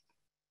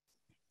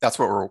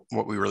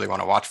what we really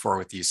want to watch for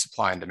with these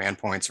supply and demand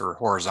points, or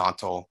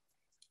horizontal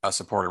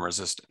support and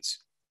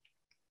resistance.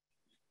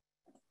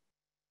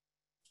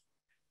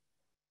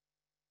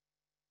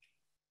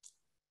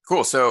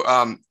 Cool. So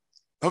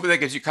hopefully that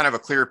gives you kind of a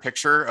clear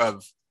picture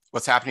of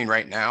what's happening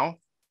right now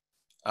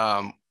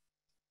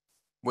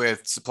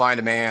with supply and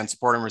demand,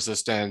 support and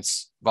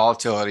resistance,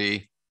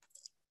 volatility.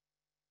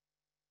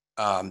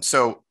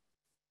 So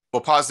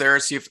we'll pause there,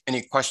 see if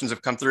any questions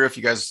have come through, if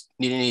you guys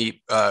need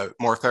any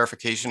more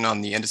clarification on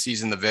the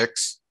indices and the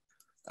VIX.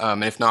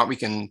 And if not, we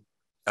can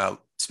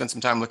spend some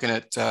time looking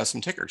at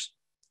some tickers.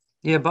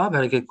 Yeah, Bob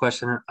had a good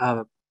question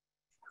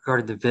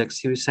regarding the VIX.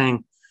 He was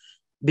saying,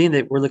 being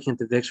that we're looking at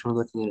the VIX, we're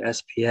looking at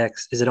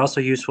SPX, is it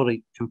also useful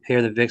to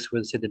compare the VIX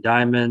with, say, the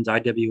diamonds,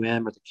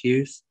 IWM, or the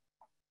Qs?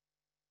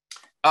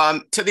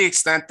 To the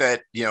extent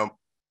that,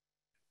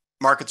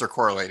 markets are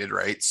correlated,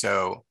 right?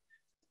 So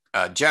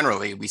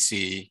generally we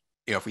see,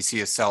 if we see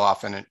a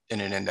sell-off in an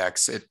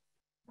index, it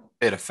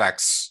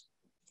affects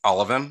all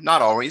of them,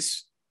 not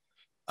always.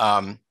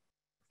 And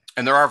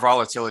there are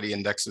volatility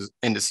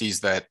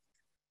indices that,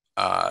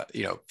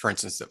 for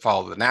instance, that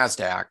follow the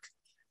NASDAQ.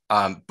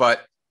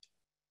 But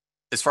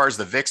as far as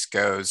the VIX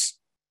goes,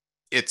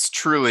 it's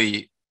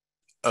truly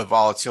a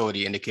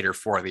volatility indicator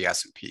for the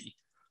S&P.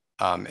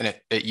 And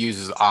it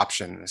uses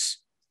options.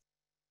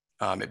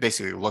 It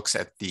basically looks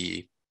at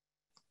the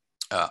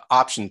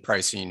option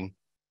pricing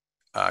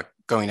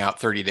going out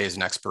 30 days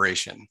in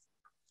expiration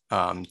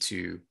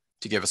to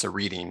give us a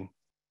reading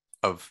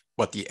of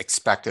what the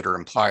expected or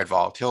implied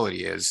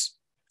volatility is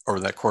over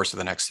the course of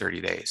the next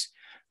 30 days.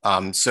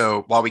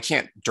 So while we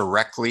can't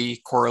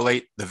directly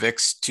correlate the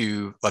VIX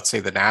to, let's say,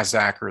 the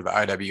NASDAQ or the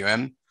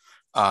IWM,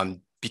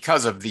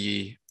 because of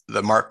the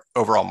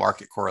overall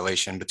market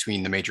correlation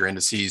between the major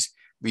indices,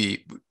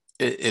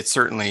 it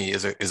certainly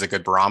is a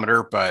good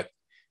barometer, but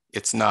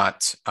it's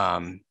not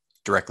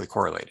directly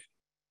correlated.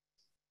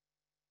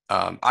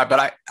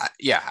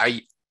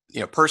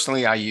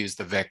 Personally, I use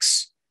the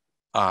VIX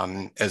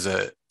as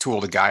a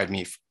tool to guide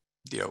me,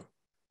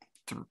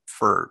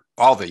 for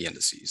all the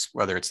indices,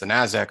 whether it's the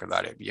NASDAQ or the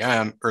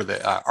IWM or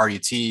the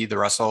RUT, the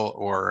Russell,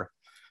 or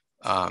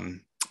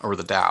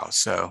the Dow.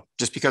 So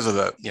just because of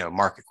the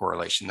market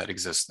correlation that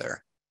exists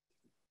there.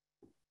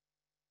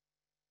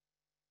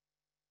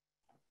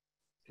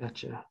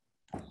 Gotcha.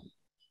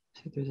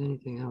 See if there's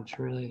anything else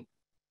really.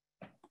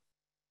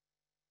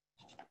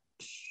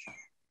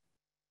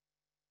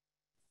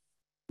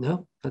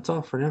 No, that's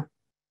all for now.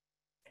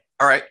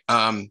 All right.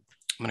 I'm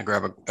going to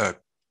grab a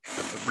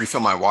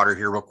refill my water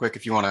here real quick.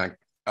 If you want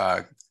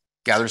to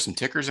gather some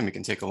tickers, and we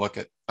can take a look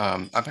at,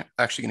 I'm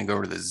actually going to go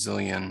over to the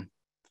Zillion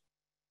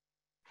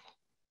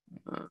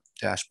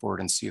dashboard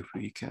and see if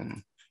we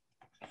can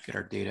get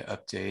our data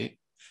update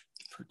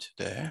for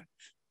today.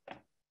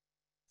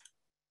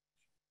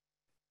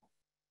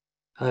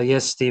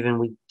 Yes, Stephen,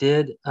 we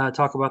did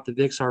talk about the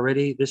VIX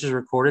already. This is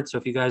recorded, so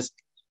if you guys,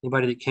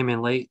 anybody that came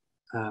in late,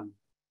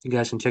 you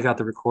guys can check out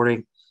the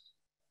recording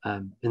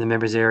in the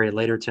members area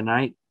later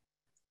tonight,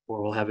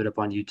 or we'll have it up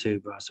on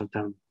YouTube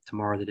sometime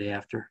tomorrow or the day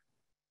after.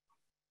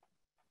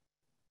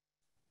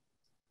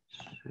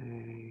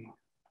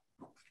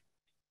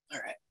 All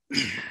right.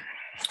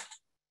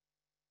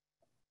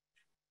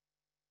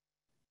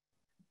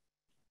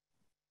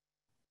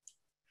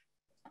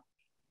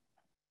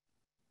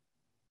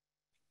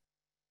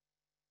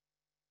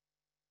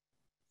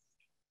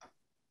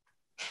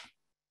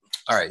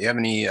 All right. You have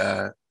any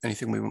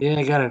anything we? Yeah,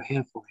 I got a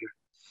handful here.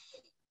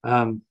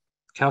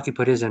 Kalki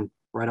put his in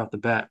right off the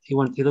bat. He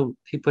put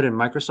in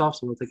Microsoft,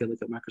 so we'll take a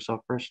look at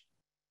Microsoft first.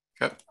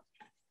 Okay.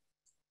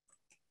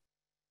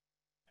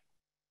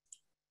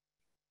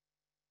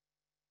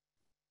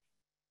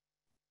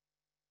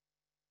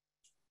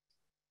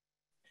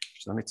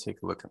 So let me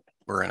take a look.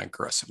 We're in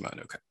aggressive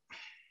mode. Okay.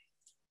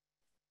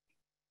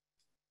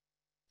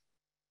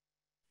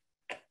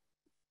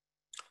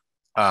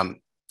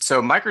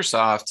 So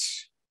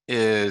Microsoft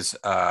is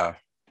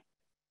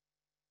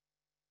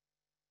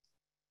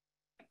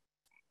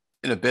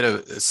in a bit of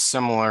a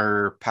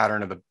similar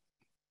pattern of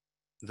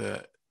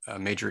the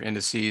major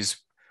indices.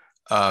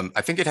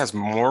 I think it has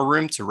more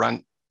room to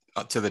run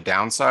to the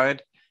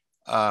downside.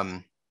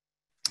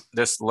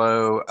 This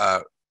low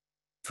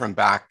from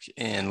back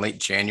in late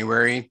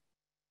January,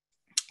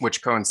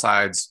 which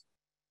coincides,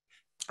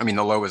 I mean,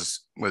 the low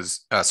was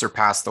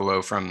surpassed the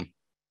low from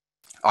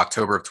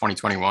October of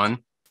 2021.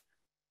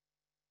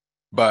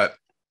 But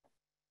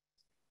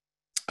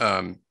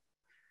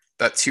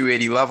that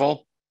 280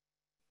 level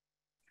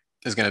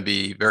is going to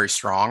be very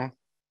strong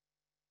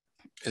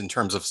in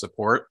terms of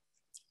support,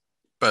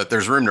 but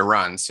there's room to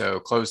run. So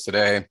close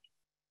today,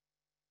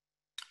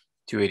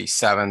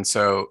 287.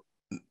 So,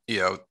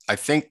 I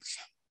think,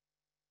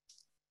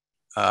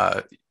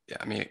 I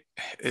mean,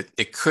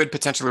 it could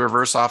potentially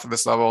reverse off of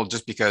this level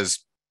just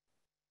because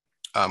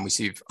we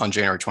see on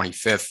January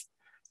 25th,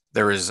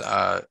 there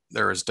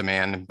is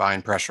demand and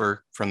buying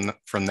pressure from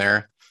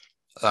there.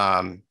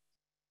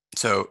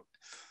 So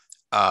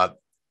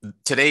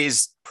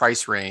today's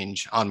price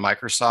range on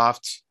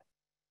Microsoft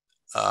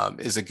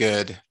is a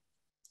good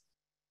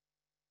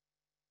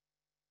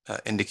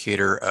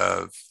indicator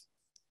of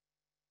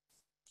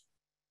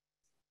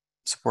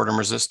support and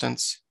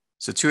resistance.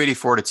 So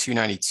 284 to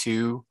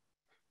 292,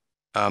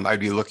 I'd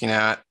be looking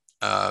at.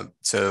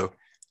 So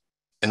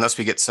unless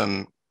we get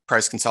some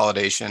price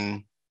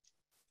consolidation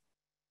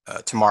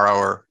tomorrow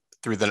or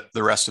through the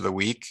rest of the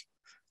week,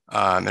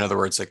 in other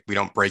words, like we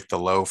don't break the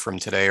low from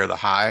today or the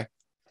high,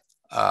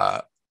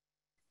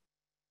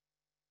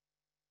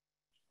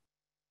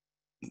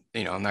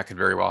 and that could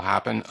very well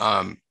happen.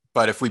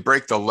 But if we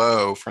break the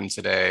low from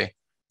today,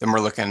 then we're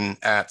looking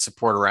at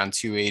support around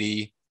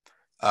 280.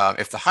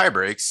 If the high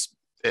breaks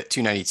at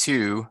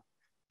 292,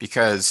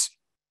 because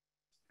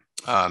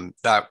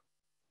that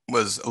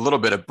was a little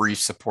bit of brief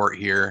support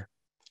here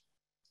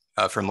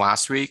from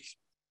last week,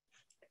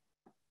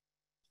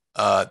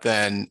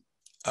 then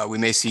we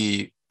may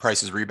see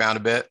prices rebound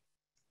a bit.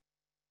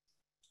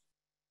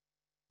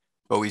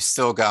 But we've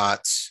still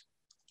got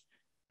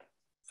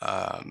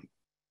a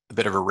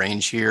bit of a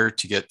range here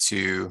to get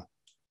to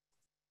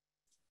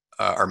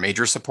our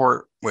major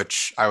support,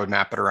 which I would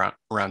map it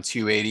around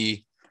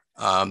 280.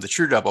 The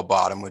true double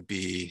bottom would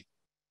be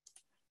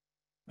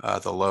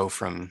the low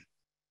from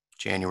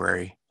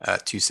January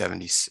at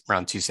 270,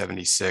 around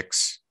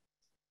 276.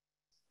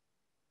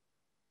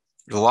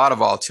 There's a lot of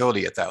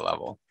volatility at that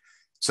level.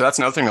 So that's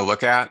another thing to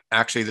look at.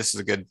 Actually, this is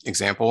a good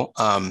example.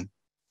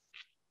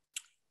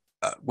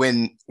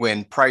 When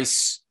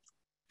price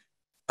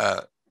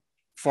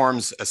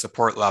forms a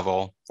support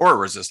level or a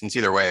resistance,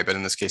 either way, but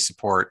in this case,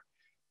 support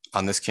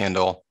on this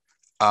candle,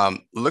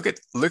 look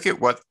at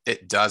what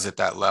it does at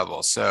that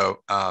level. So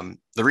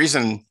the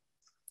reason,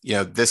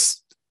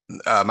 this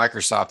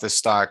Microsoft, this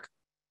stock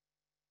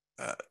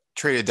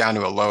traded down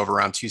to a low of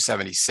around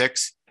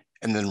 276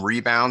 and then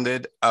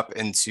rebounded up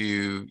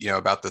into,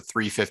 about the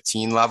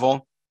 315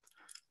 level,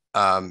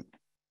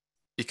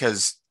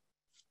 because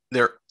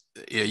there,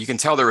 you can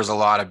tell there was a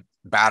lot of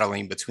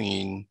battling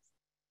between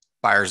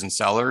buyers and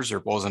sellers, or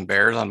bulls and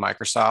bears, on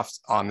Microsoft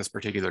on this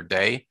particular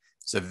day.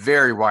 It's a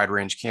very wide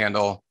range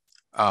candle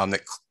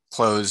that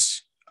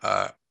closed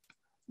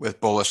with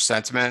bullish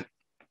sentiment.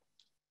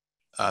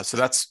 So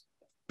that's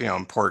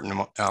important.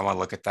 I want to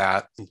look at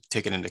that and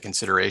take it into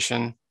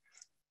consideration.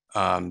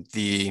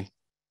 The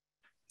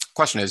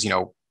question is,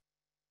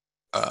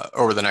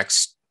 over the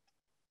next,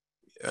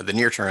 the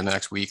near term, the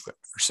next week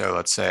or so,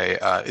 let's say,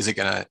 is it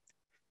going to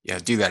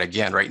do that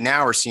again? Right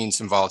now, we're seeing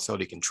some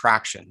volatility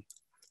contraction,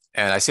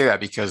 and I say that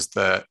because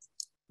the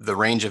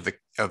range of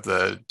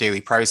the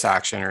daily price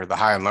action, or the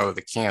high and low of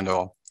the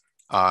candle,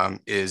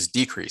 is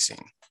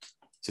decreasing.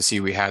 So see,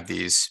 we had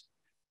these.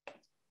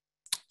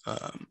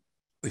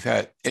 We've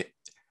had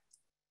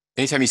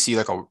anytime you see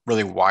like a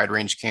really wide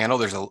range candle,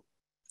 there's a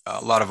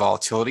lot of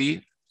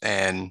volatility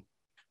and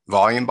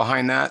volume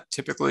behind that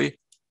typically.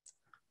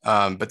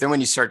 But then when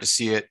you start to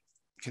see it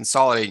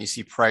consolidate and you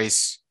see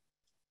price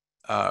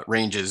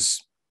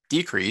ranges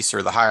decrease,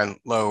 or the high and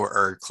low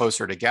are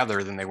closer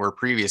together than they were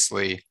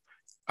previously,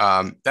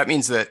 that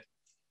means that,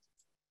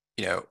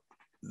 you know,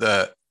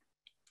 the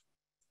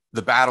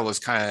battle is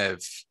kind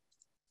of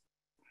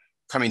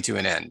coming to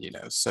an end, you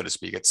know, so to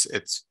speak.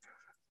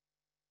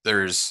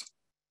 There's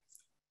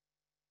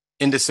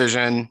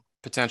indecision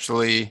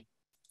potentially.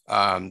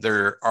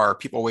 There are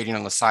people waiting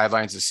on the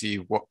sidelines to see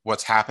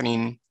what's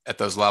happening at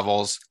those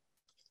levels.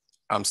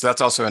 So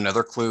that's also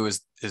another clue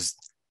is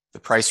the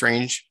price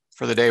range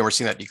for the day. We're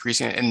seeing that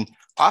decreasing, and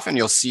often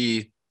you'll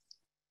see,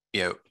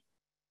 you know,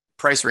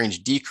 price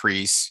range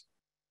decrease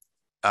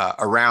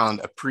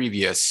around a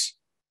previous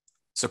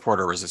support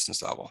or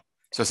resistance level.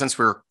 So since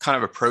we're kind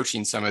of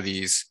approaching some of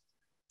these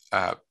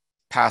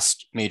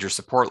past major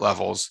support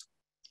levels,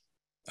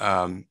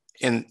 and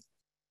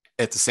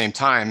at the same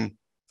time,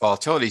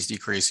 volatility is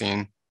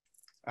decreasing,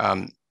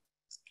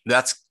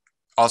 that's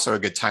also a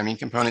good timing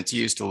component to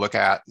use to look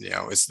at, you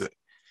know, is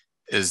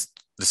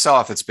the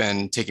sell-off that's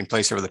been taking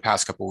place over the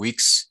past couple of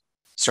weeks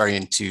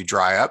starting to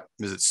dry up?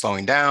 Is it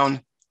slowing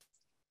down?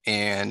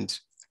 And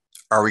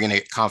are we going to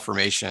get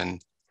confirmation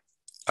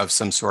of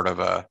some sort of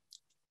a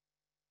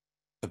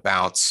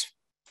bounce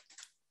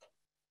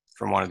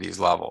from one of these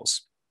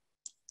levels?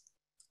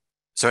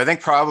 So I think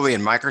probably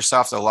in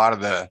Microsoft, a lot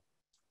of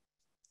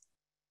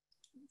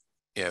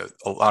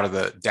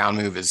the down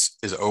move is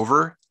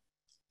over,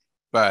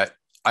 but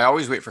I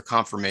always wait for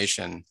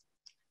confirmation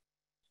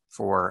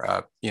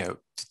for, to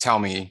tell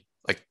me,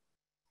 like,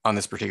 on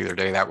this particular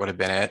day, that would have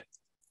been it.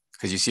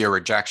 Because you see a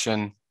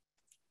rejection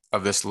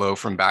of this low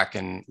from back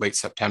in late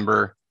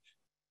September,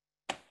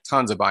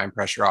 tons of buying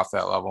pressure off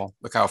that level.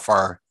 Look how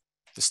far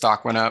the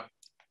stock went up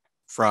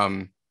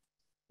from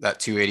that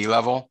 280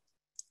 level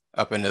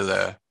up into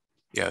the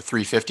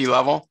 350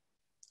 level.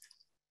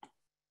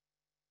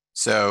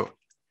 So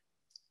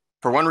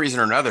for one reason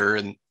or another,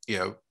 and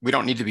we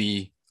don't need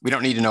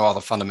to know all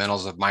the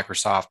fundamentals of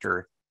Microsoft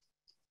or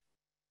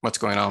what's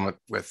going on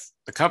with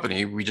the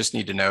company. We just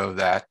need to know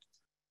that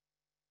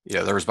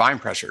there was buying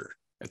pressure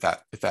at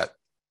that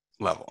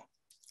level.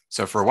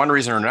 So for one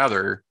reason or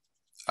another,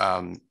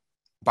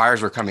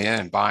 buyers were coming in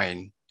and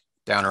buying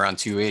down around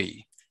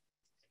 280.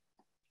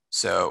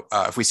 So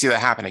if we see that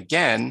happen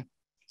again,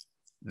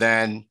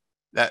 then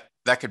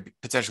that could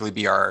potentially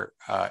be our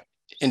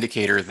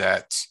indicator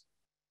that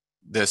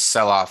this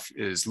sell-off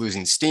is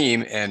losing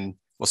steam, and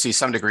we'll see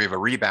some degree of a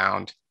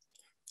rebound.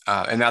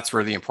 And that's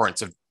where the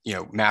importance of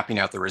mapping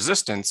out the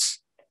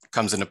resistance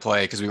comes into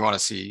play, because we want to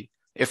see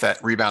if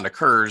that rebound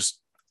occurs,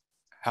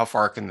 how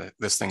far can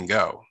this thing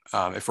go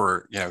if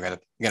we're going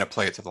to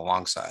play it to the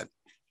long side.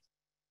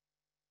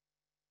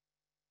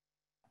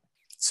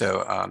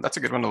 So that's a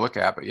good one to look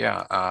at. But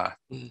yeah,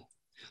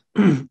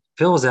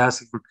 Phil was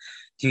asking,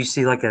 do you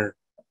see like a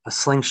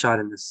slingshot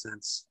in this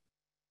sense,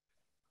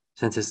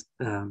 since it's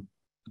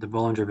the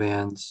Bollinger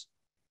Bands?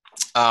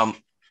 Yeah,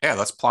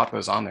 let's plot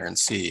those on there and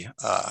see.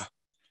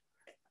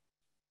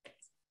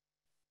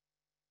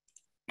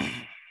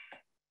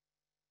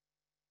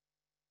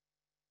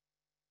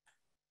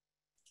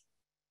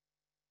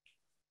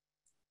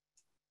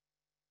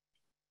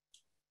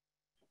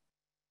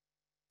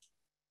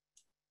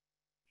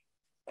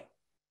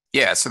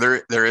 Yeah, so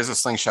there is a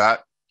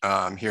slingshot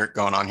here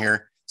going on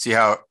here. See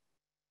how,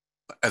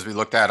 as we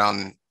looked at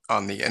on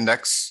the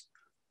index,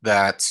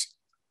 that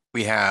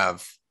we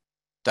have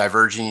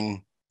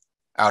diverging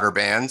outer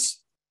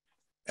bands,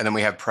 and then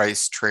we have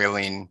price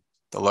trailing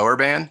the lower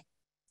band.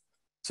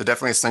 So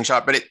definitely a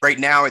slingshot, but right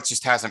now it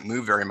just hasn't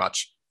moved very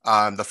much.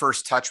 The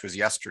first touch was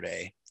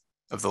yesterday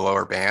of the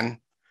lower band,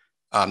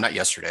 not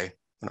yesterday,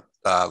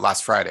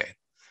 last Friday.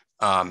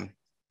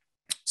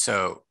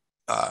 So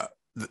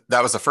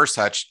that was the first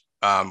touch.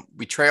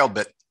 We trailed,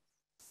 but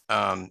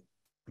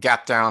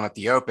gap down at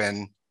the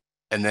open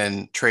and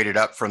then traded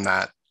up from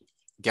that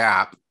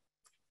gap.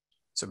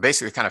 So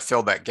basically kind of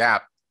filled that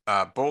gap.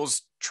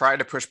 Bulls tried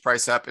to push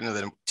price up into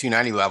the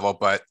 290 level,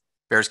 but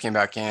bears came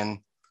back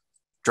in,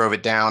 drove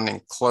it down,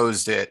 and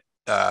closed it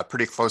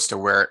pretty close to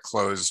where it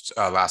closed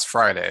last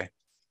Friday.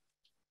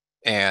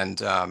 And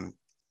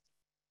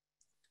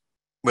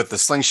with the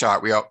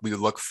slingshot, we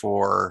look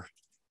for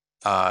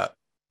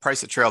price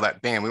to trail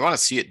that band. We want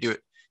to see it do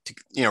it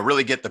to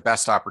really get the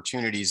best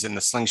opportunities in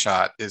the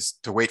slingshot, is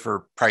to wait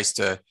for price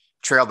to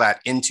trail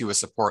that into a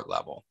support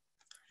level.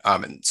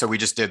 And so we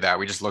just did that.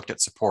 We just looked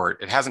at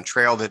support. It hasn't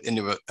trailed it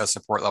into a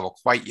support level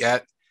quite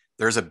yet.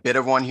 There's a bit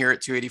of one here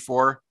at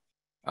 284,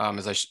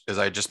 as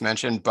I just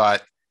mentioned.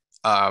 But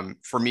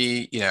for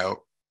me,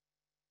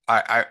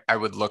 I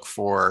would look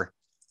for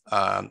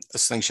a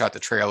slingshot to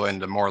trail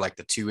into more like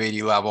the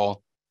 280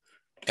 level.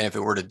 And if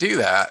it were to do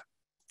that,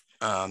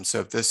 so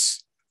if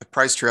the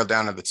price trailed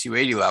down to the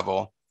 280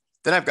 level,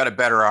 then I've got a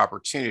better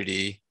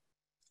opportunity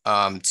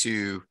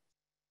to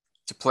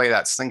play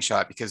that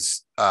slingshot,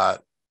 because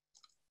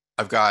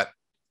I've got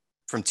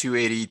from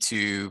 280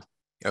 to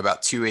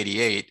about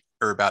 288,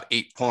 or about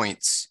 8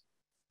 points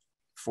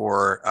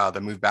for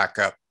the move back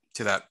up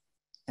to that,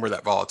 where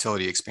that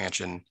volatility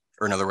expansion,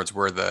 or in other words,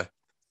 where the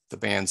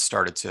band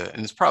started to,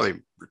 and it's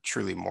probably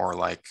truly more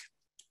like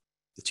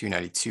the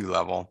 292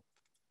 level,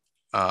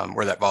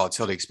 where that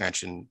volatility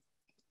expansion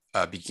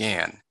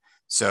began.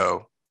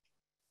 So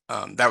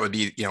that would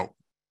be,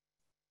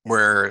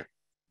 where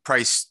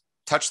price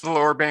touched the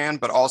lower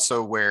band, but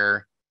also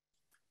where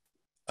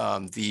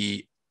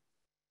the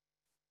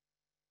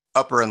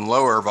upper and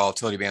lower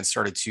volatility bands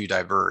started to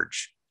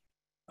diverge.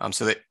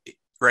 So that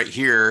right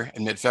here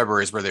in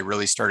mid-February is where they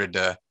really started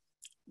to,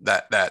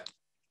 that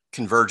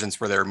convergence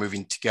where they were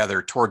moving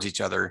together towards each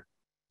other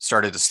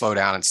started to slow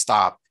down and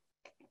stop,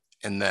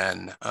 and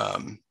then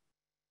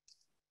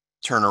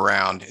turn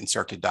around and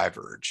start to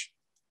diverge.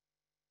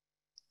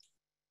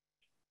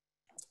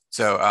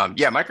 So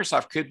yeah,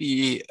 Microsoft could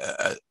be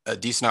a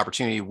decent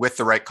opportunity with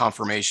the right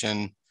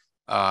confirmation,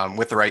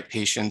 with the right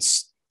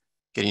patience,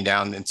 getting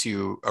down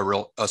into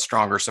a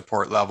stronger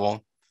support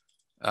level.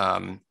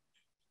 And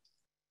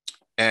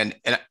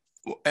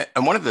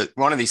one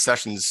of these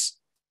sessions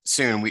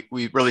soon,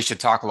 we really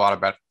should talk a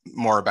lot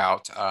more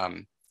about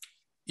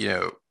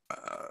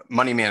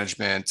money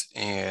management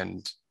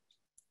and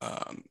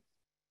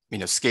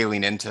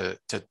scaling into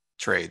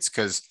trades,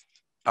 because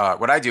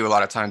what I do a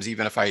lot of times,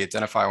 even if I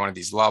identify one of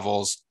these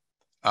levels,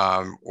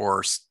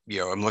 or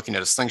I'm looking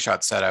at a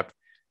slingshot setup,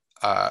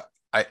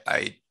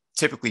 I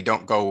typically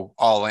don't go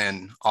all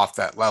in off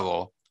that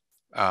level.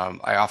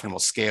 I often will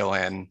scale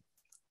in,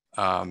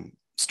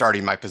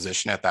 starting my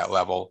position at that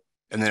level,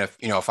 and then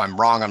if I'm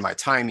wrong on my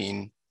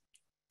timing,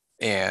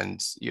 and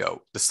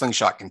the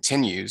slingshot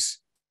continues,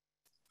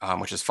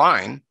 which is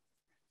fine,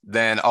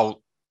 then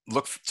I'll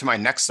look to my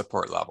next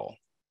support level.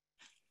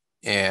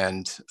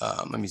 And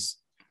let me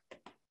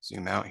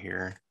zoom out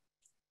here.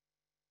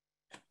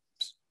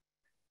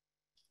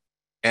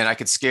 And I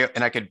could scale,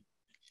 and I could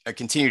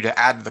continue to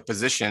add to the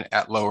position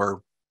at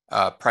lower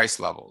price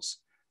levels.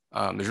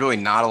 There's really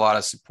not a lot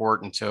of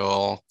support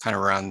until kind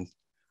of around,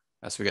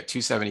 so we got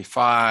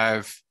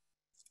 275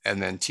 and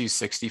then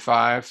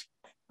 265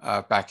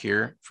 back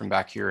here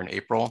in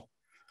April.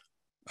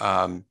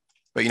 But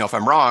if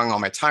I'm wrong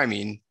on my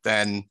timing,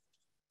 then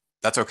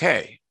that's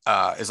okay.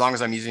 As long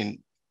as I'm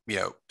using,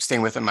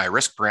 staying within my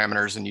risk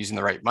parameters and using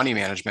the right money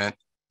management,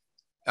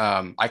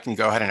 I can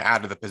go ahead and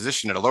add to the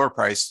position at a lower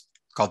price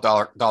called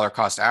dollar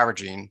cost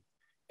averaging.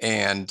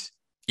 And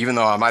even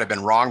though I might have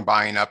been wrong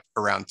buying up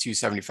around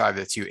 275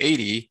 to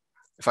 280,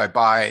 if I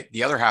buy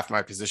the other half of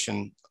my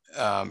position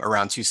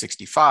around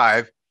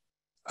 265,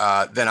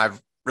 then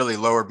I've really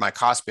lowered my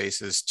cost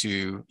basis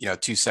to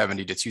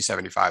 270 to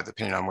 275,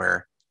 depending on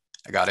where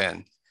I got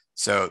in.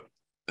 So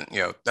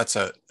that's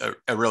a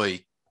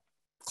really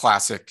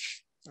classic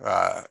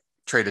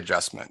trade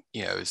adjustment,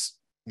 is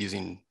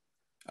using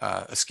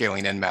a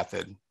scaling in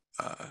method.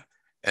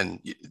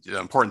 And the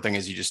important thing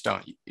is you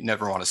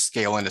never want to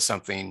scale into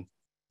something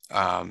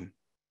and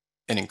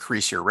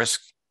increase your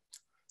risk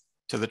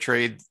to the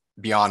trade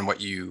beyond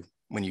what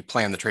when you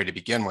plan the trade to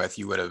begin with,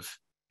 you would have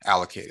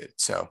allocated.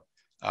 So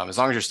as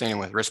long as you're staying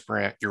with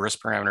your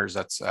risk parameters,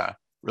 that's a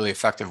really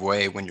effective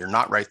way when you're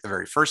not right the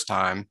very first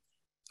time,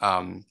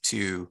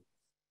 to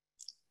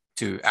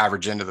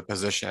average into the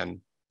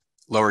position,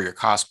 lower your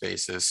cost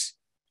basis,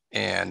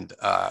 and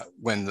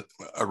when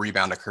a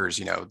rebound occurs,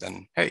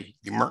 then hey,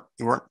 you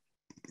weren't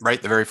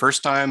right the very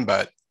first time,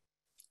 but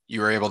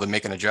you were able to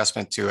make an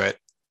adjustment to it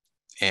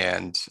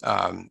and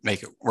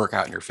make it work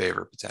out in your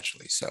favor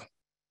potentially. So.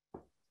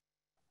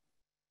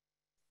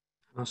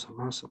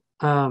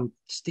 Awesome.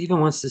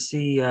 Stephen wants to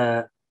see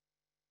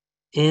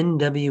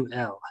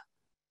NWL.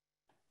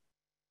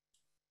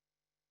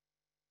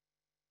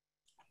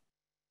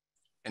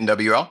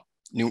 NWL,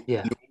 new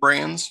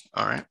brands.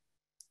 All right.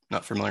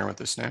 Not familiar with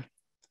this name.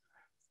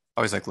 I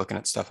always like looking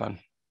at stuff I'm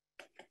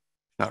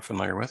not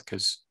familiar with,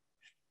 because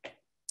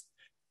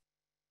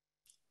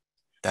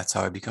that's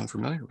how I become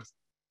familiar with.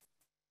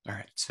 All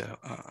right. So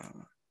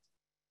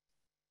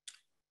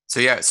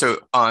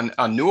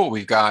on Newell,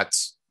 we've got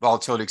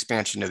volatility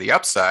expansion to the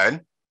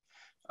upside.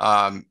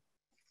 A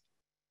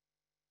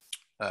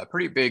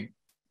pretty big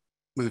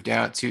move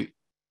down to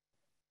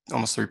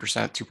almost 3%,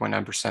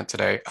 2.9%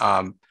 today.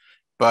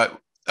 But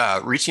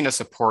reaching a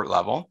support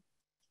level.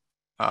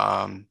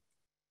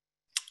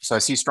 So I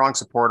see strong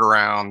support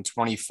around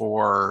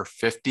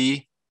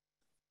 2450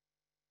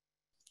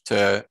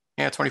 to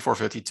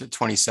 2450 to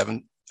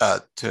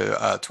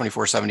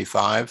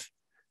 2475.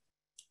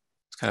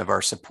 It's kind of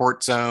our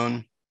support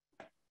zone.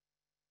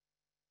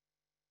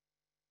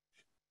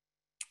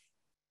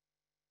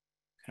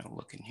 Kind of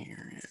looking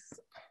here.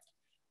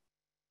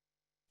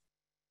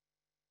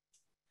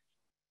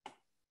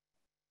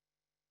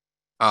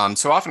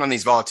 So often on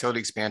these volatility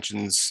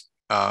expansions,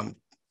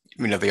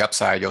 the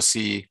upside, you'll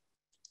see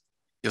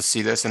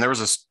this, and there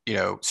was a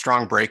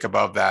strong break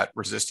above that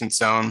resistance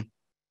zone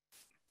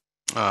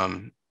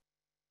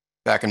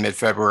back in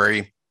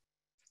mid-February.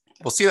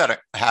 We'll see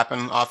that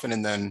happen often,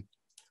 and then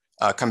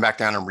come back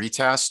down and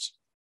retest.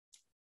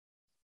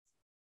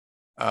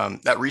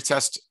 That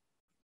retest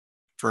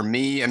for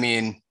me, I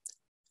mean,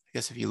 I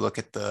guess if you look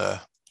at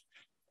the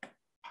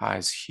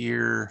highs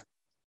here,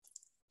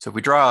 so if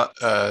we draw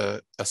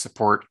a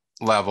support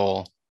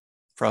level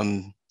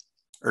from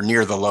or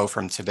near the low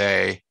from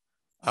today,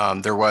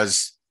 there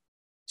was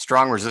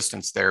strong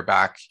resistance there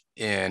back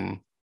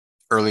in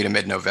early to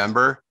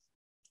mid-November.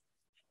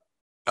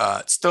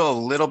 It's still a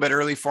little bit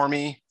early for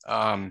me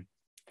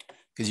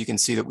because you can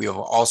see that we have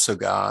also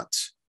got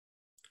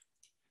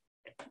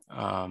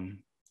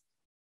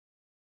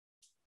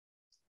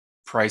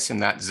price in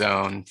that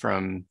zone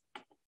from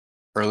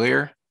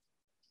earlier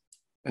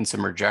and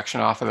some rejection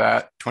off of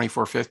that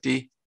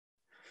 2450.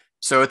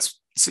 So it's,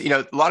 you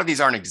know, a lot of these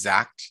aren't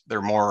exact.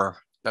 They're more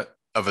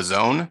of a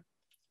zone.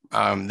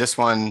 This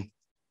one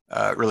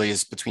really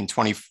is between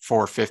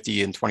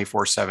 2450 and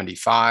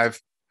 2475.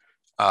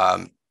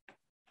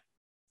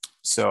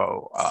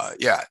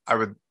 Yeah, I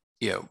would,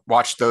 you know,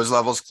 watch those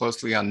levels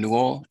closely on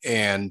Newell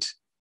and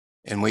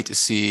wait to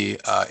see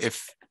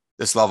if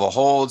this level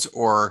holds,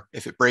 or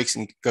if it breaks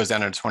and goes down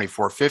to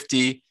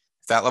 2450.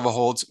 If that level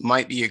holds,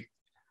 might be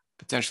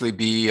potentially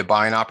be a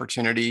buying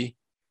opportunity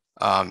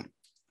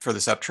for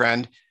this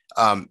uptrend.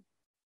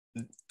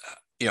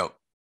 You know,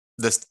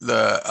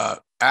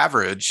 the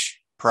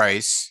average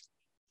price,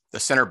 the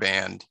center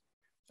band,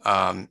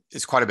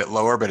 is quite a bit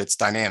lower, but it's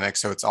dynamic,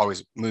 so it's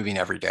always moving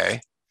every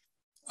day.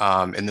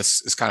 And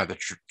this is kind of the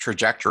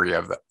trajectory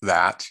of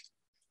that.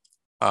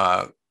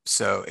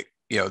 So,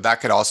 you know,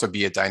 that could also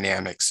be a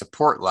dynamic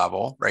support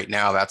level. Right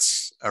now,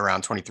 that's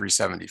around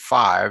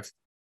 2375.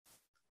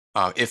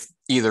 If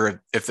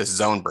this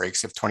zone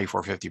breaks, if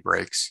 2450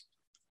 breaks.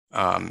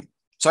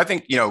 So I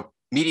think, you know,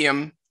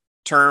 medium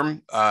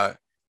term,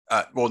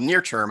 well,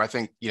 near term, I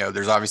think, you know,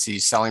 there's obviously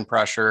selling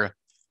pressure,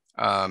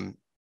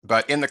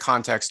 but in the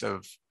context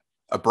of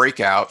a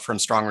breakout from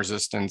strong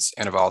resistance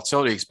and a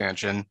volatility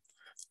expansion,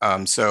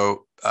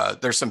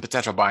 there's some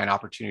potential buying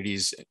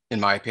opportunities, in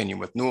my opinion,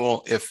 with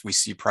Newell if we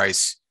see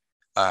price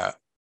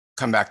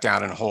come back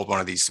down and hold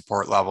one of these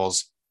support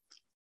levels.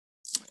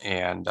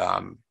 And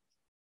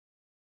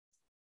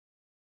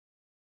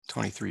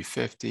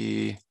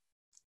 2350.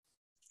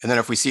 And then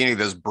if we see any of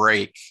those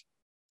break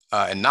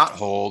and not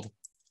hold,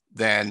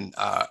 then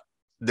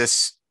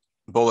this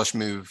bullish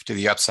move to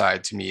the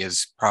upside to me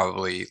is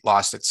probably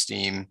lost its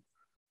steam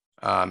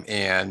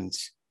and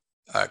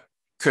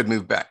could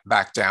move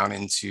back down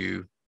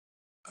into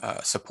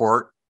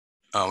support.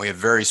 We have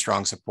very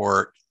strong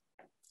support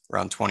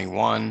around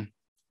 21.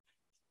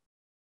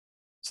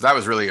 So that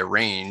was really a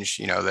range,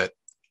 you know, that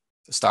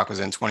the stock was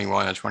in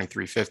 21 and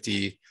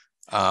 2350.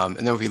 And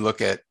then if we look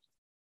at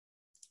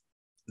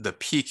the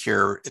peak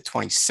here at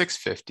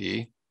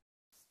 2650,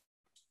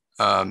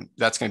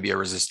 that's going to be a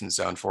resistance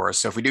zone for us.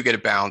 So if we do get a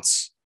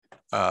bounce,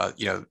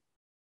 you know,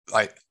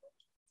 I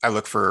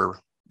look for,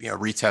 you know,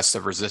 retests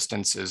of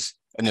resistance as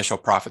initial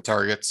profit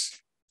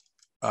targets.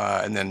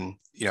 And then,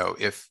 you know,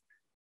 if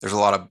there's a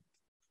lot of,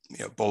 you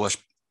know, bullish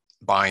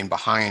buying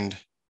behind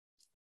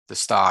the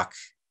stock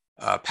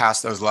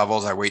past those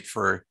levels, I wait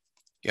for,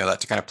 you know, that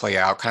to kind of play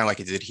out, kind of like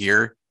it did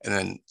here,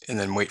 and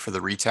then wait for the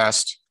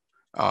retest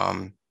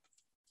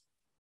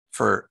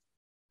for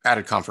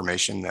added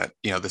confirmation that,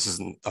 you know, this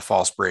isn't a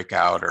false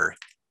breakout or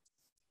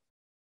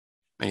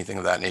anything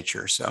of that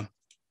nature. So,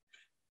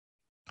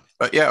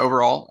 but yeah,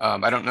 overall,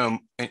 I don't know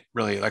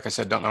really, like I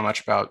said, don't know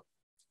much about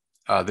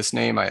this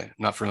name. I'm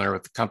not familiar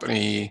with the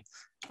company,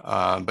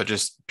 but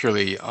just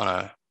purely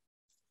on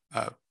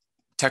a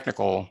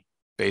technical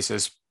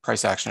basis,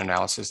 price action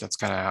analysis, that's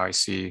kind of how I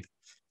see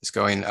this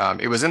going.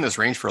 It was in this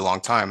range for a long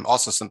time.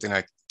 Also something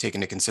I take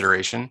into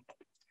consideration.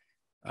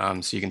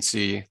 So you can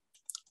see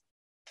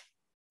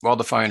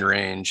well-defined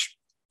range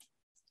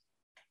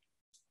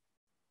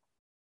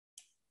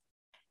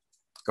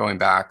going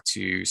back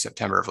to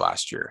September of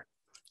last year.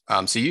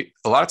 So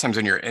a lot of times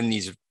when you're in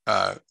these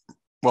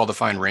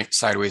well-defined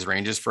sideways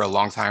ranges for a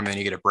long time, and then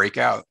you get a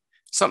breakout,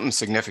 something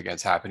significant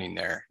is happening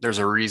there. There's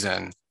a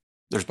reason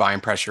there's buying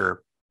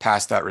pressure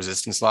past that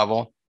resistance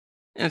level.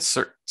 And it's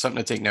something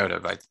to take note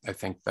of. I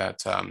think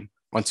that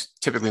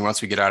typically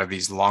once we get out of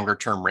these longer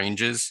term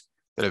ranges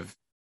that have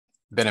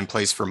been in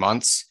place for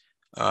months,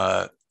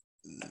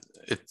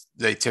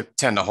 they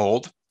tend to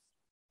hold.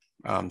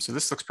 So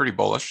this looks pretty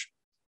bullish.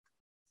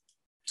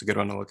 It's a good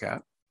one to look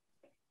at.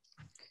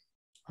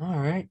 All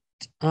right.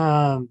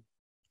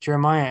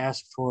 Jeremiah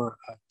asked for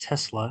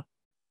Tesla.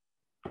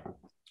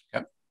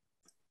 Yep.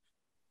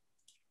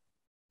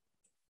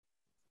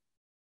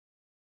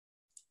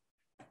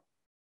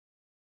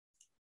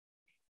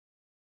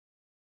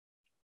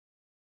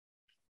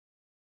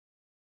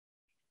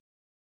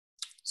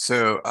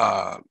 So,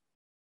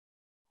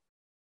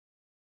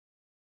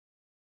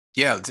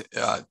 yeah,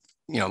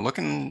 you know,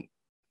 looking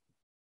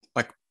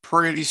like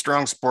pretty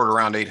strong support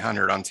around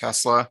 800 on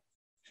Tesla.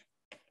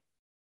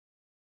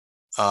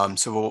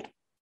 So we'll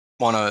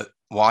want to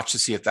watch to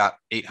see if that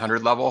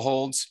 800 level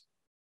holds.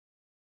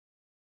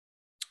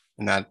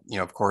 And that, you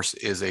know, of course,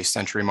 is a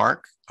century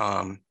mark.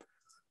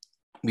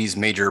 These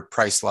major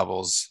price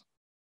levels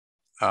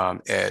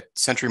at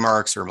century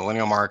marks or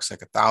millennial marks,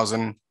 like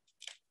 1,000,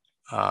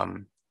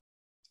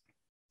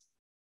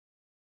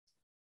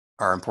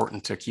 are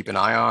important to keep an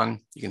eye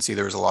on. You can see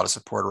there was a lot of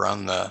support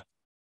around the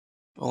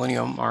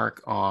millennial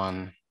mark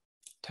on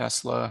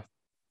Tesla.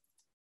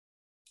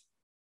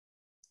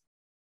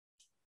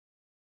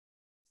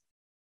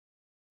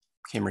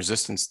 Came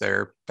resistance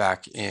there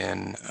back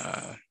in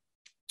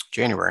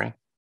January.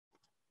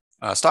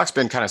 Stock's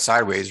been kind of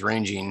sideways,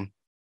 ranging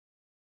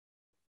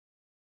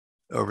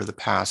over the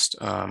past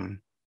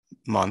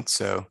month,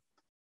 so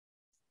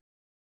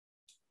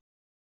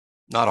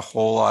not a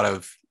whole lot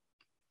of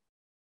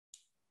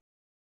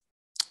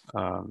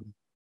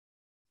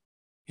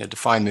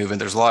defined movement.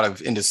 There's a lot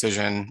of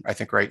indecision, I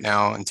think, right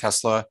now in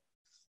Tesla,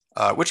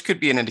 which could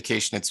be an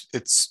indication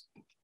it's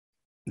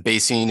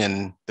basing,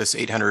 and this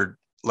 800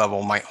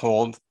 level might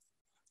hold.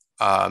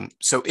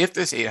 So if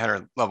this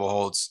 800 level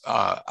holds,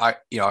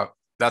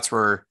 that's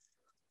where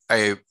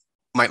I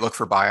might look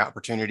for buy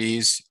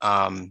opportunities,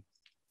 and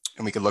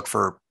we could look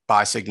for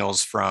buy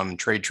signals from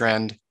trade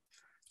trend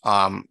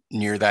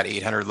near that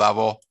 800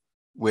 level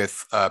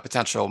with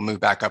potential move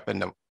back up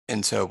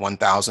into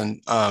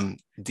 1,000.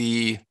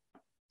 The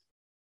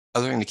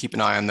other thing to keep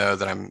an eye on, though,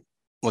 that I'm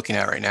looking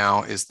at right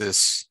now is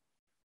this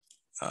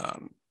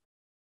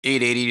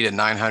 880 to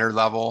 900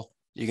 level.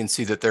 You can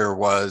see that there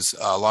was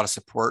a lot of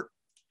support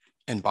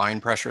and buying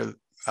pressure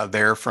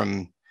there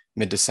from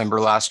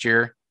mid-December last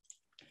year,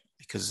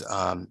 because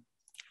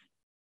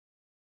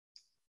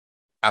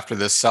after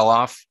this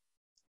sell-off,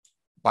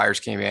 buyers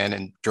came in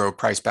and drove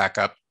price back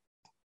up,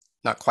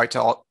 not quite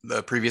to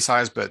the previous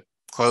highs, but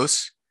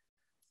close,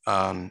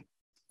 and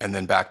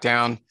then back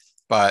down.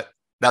 But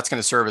that's going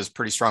to serve as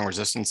pretty strong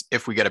resistance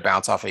if we get a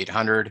bounce off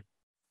 800.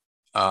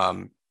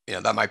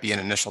 That might be an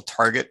initial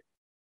target,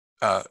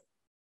 a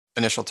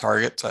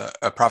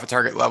profit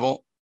target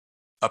level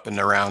up and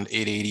around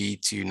 880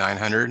 to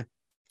 900.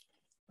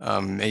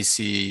 May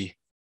see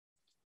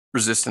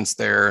resistance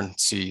there and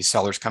see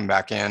sellers come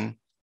back in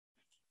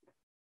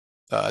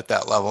at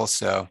that level.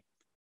 So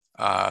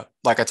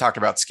like I talked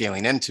about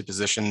scaling into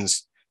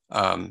positions,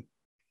 a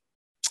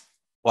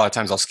lot of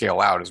times I'll scale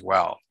out as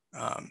well.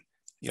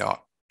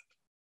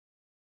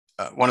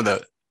 One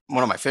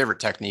of my favorite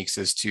techniques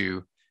is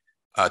to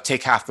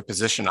take half the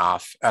position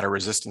off at a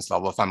resistance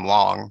level. If I'm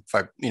long, if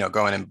I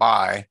go in and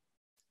buy,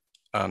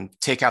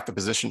 take half the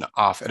position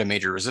off at a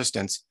major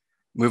resistance,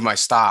 move my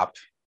stop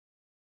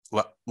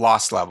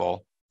loss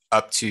level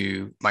up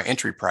to my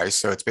entry price,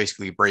 so it's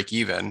basically break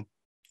even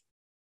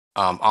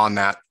on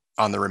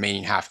the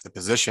remaining half of the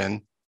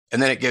position,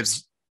 and then it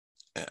gives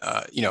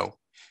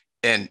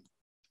and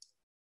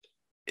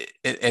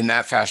in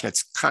that fashion,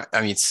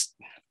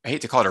 I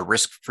hate to call it a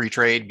risk-free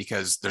trade,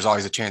 because there's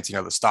always a chance,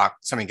 the stock,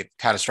 something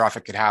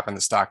catastrophic could happen,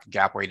 the stock could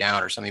gap way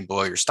down or something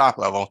below your stop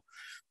level.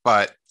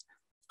 But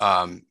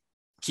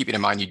keeping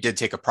in mind, you did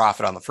take a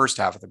profit on the first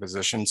half of the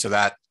position, so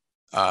that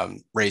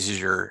raises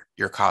your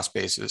cost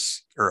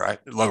basis, or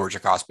lowers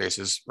your cost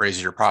basis,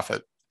 raises your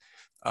profit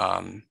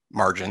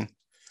margin,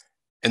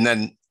 and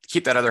then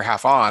keep that other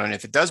half on. And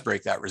if it does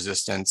break that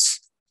resistance,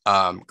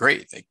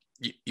 great,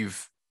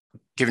 you've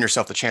given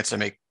yourself the chance to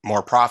make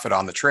more profit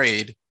on the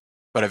trade.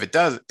 But if it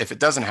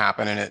doesn't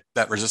happen, and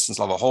that resistance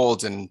level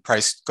holds and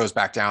price goes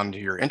back down to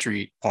your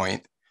entry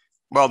point,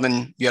 well,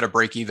 then you had a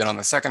break even on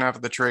the second half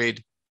of the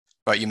trade,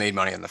 but you made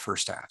money in the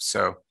first half.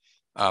 So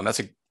that's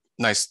a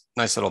nice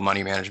little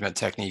money management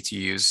technique to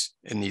use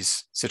in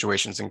these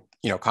situations, in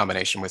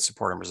combination with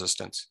support and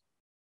resistance.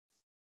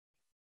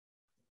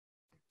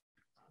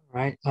 All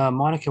right.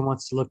 Monica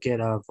wants to look at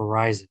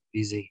Verizon,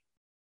 VZ.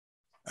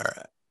 All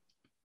right.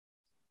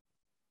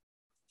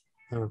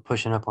 And we're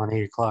pushing up on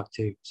 8 o'clock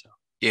too. So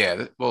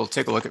yeah, we'll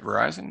take a look at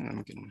Verizon and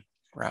we can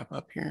wrap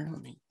up here.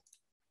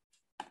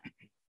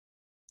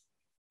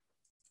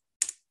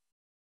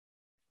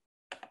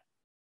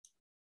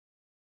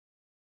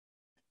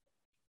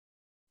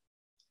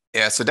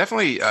 Yeah, so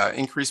definitely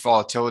increased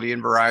volatility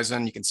in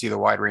Verizon. You can see the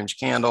wide range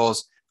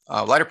candles,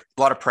 a lot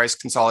of price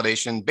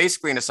consolidation,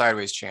 basically in a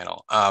sideways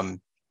channel,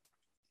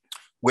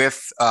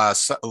 with a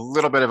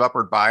little bit of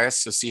upward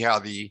bias. So see how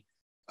the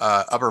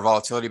upper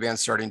volatility band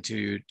starting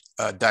to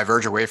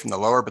diverge away from the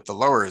lower, but the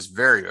lower is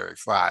very, very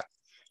flat.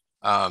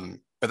 But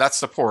that's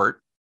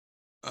support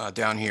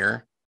down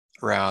here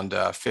around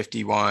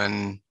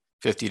 51.50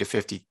 to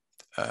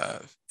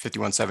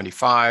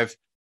 51.75.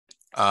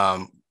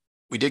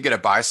 We did get a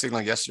buy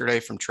signal yesterday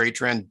from Trade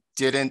Trend.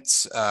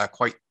 Didn't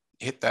quite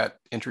hit that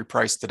entry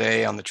price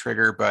today on the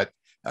trigger, but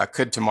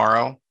could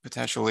tomorrow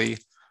potentially.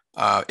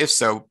 If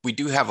so, we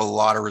do have a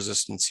lot of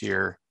resistance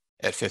here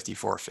at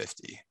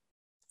 54.50.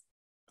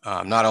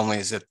 Not only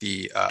is it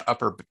the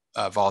upper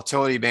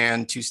volatility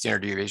band, 2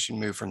 standard deviation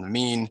move from the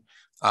mean,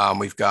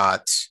 we've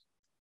got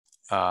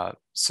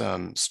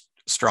some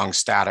strong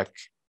static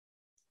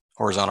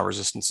horizontal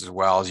resistance as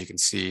well. As you can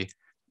see,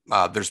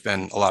 there's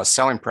been a lot of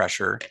selling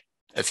pressure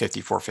at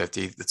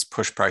 54.50 that's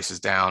pushed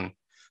prices down.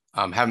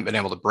 Haven't been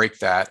able to break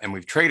that, and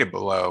we've traded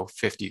below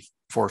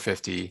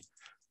 54.50,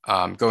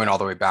 going all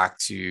the way back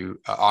to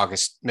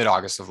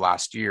mid-August of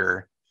last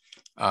year.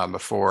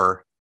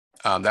 before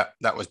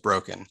that was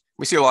broken.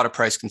 We see a lot of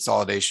price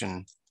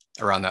consolidation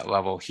around that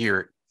level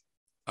here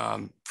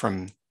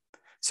from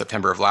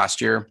September of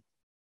last year.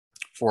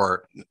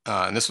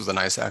 And this was a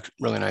nice,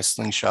 really nice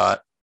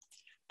slingshot.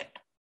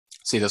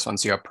 See this one,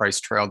 see how price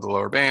trailed the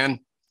lower band,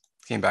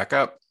 came back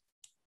up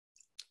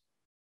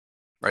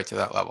right to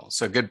that level.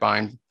 So good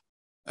buying.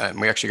 And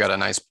we actually got a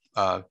nice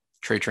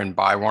trade trend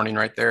buy warning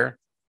right there.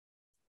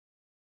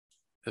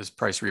 As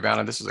price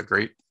rebounded, this is a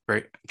great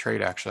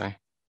trade actually,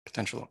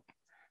 potential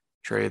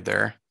trade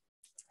there.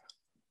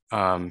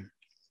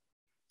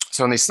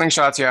 So in these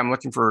slingshots, yeah, I'm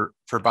looking for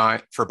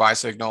buy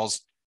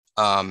signals.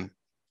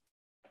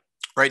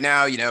 Right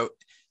now, you know,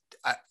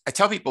 I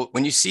tell people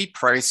when you see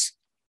price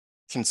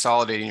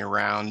consolidating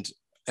around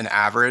an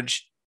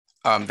average,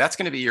 that's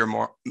going to be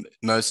your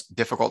most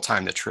difficult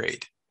time to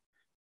trade.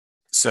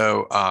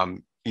 So,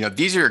 you know,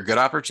 these are good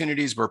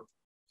opportunities where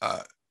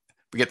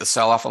we get the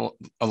sell-off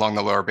along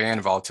the lower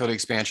band, volatility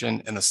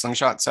expansion, and the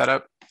slingshot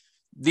setup.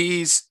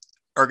 These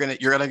are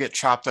you're gonna get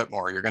chopped up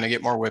more. You're gonna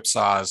get more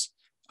whipsaws,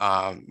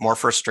 more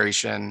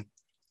frustration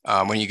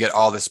when you get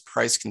all this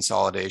price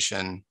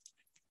consolidation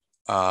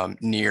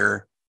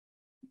near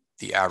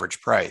the average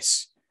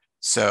price.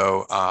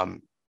 So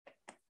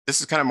this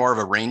is kind of more of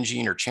a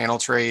ranging or channel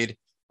trade,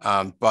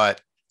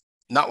 but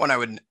not one I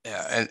would,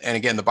 and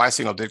again, the buy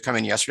signal did come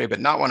in yesterday,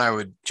 but not one I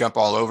would jump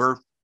all over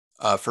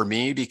for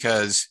me,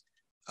 because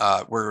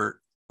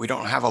we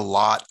don't have a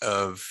lot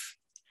of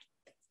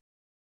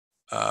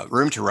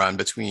room to run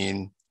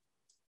between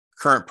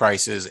current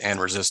prices and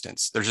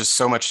resistance. There's just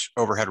so much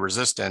overhead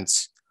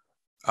resistance,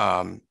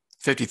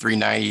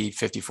 53.90,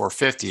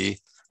 54.50.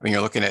 I mean,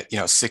 you're looking at, you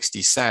know,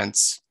 60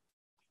 cents.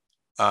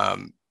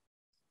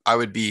 I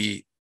would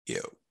be, you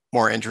know,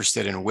 more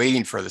interested in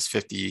waiting for this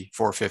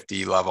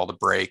 54.50 level to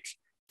break,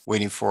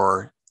 waiting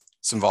for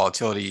some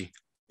volatility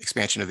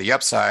expansion to the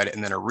upside,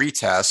 and then a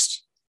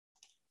retest.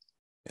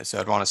 So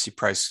I'd want to see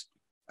price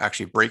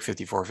actually break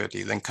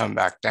 54.50, then come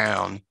back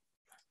down.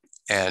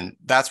 And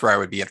that's where I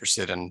would be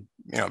interested in,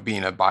 you know,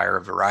 being a buyer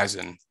of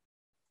Verizon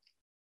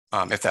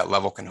if that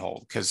level can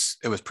hold, because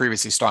it was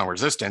previously strong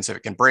resistance. If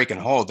it can break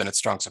and hold, then it's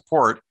strong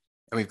support.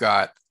 And we've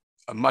got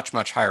a much,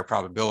 much higher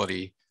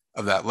probability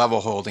of that level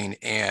holding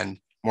and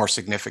more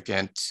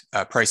significant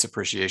price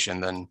appreciation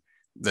than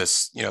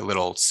this, you know,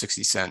 little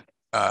 60 cent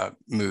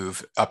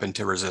move up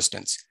into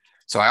resistance.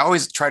 So I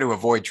always try to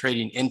avoid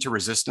trading into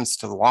resistance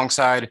to the long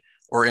side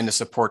or into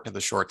support to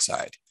the short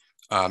side.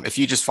 If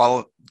you just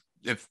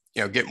if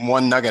you know, get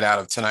one nugget out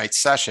of tonight's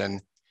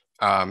session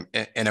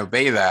and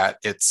obey that,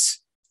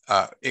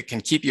 it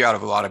can keep you out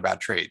of a lot of bad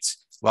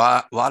trades.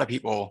 A lot of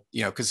people,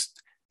 you know, because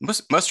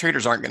most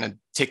traders aren't going to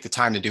take the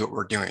time to do what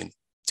we're doing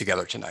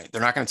together tonight.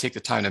 They're not going to take the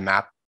time to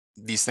map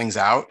these things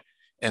out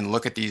and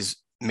look at these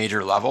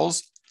major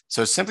levels.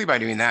 So simply by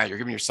doing that, you're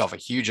giving yourself a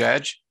huge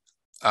edge.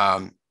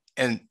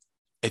 And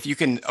if you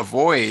can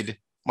avoid,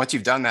 once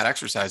you've done that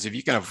exercise, if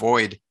you can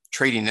avoid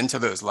trading into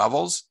those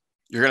levels,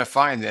 you're going to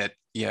find that,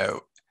 you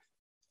know,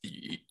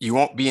 you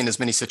won't be in as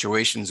many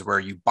situations where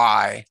you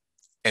buy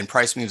and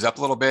price moves up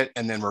a little bit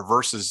and then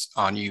reverses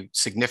on you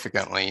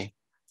significantly,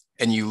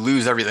 and you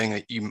lose everything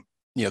that you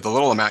know, the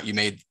little amount you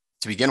made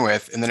to begin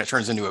with, and then it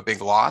turns into a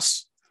big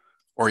loss.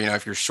 Or, you know,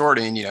 if you're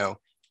shorting, you know,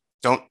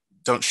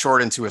 don't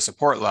short into a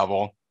support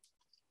level,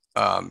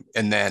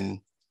 and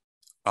then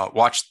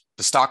watch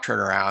the stock turn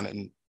around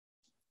and,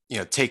 you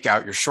know, take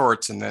out your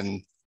shorts, and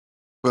then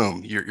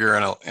boom, you're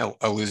in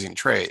a losing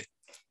trade.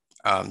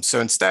 So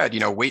instead, you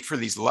know, wait for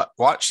these,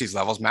 watch these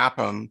levels, map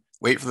them,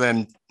 wait for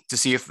them to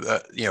see if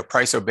the, you know,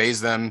 price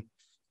obeys them.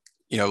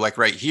 You know, like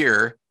right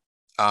here,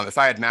 if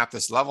I had mapped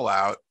this level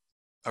out,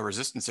 a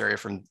resistance area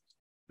from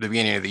the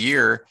beginning of the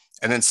year,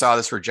 and then saw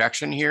this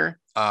rejection here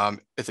at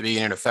the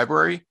beginning of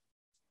February,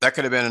 that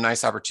could have been a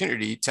nice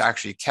opportunity to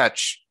actually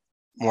catch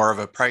more of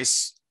a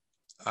price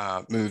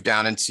move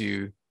down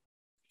into,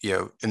 you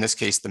know, in this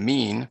case, the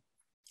mean.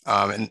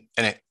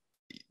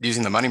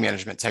 Using the money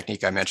management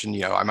technique I mentioned,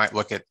 you know, I might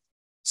look at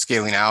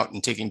scaling out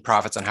and taking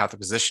profits on half the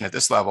position at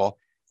this level.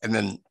 And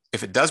then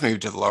if it does move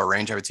to the lower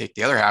range, I would take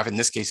the other half. In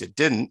this case, it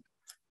didn't.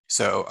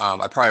 So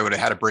I probably would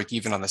have had a break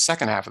even on the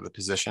second half of the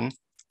position,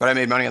 but I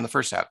made money on the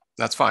first half.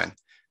 That's fine.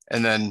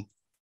 And then,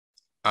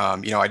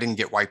 you know, I didn't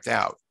get wiped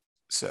out.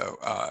 So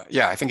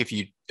yeah, I think if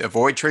you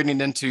avoid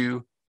trading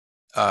into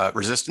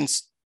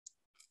resistance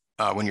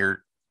when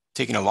you're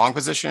taking a long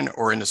position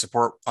or into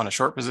support on a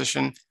short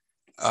position,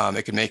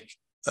 it can make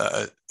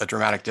a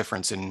dramatic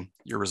difference in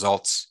your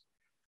results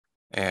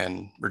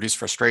and reduce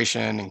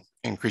frustration and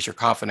increase your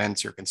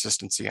confidence, your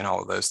consistency, and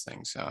all of those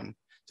things. So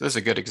this is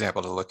a good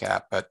example to look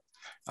at, but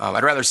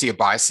I'd rather see a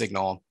buy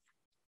signal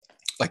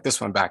like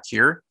this one back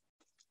here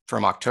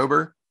from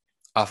October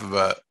off of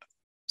a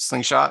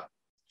slingshot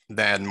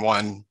than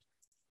one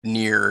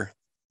near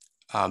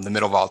the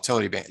middle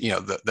volatility band, you know,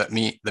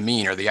 the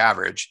mean or the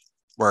average,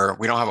 where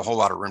we don't have a whole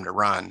lot of room to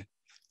run.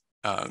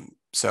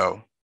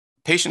 So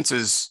patience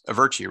is a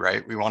virtue,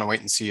 right? We want to wait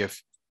and see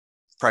if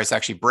price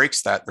actually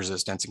breaks that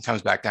resistance and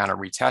comes back down and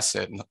retests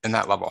it, and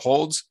that level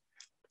holds.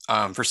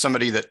 For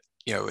somebody that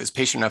is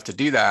patient enough to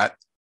do that,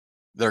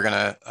 they're going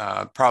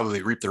to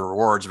probably reap the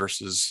rewards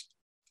versus,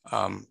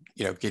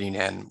 getting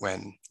in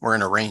when we're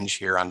in a range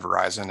here on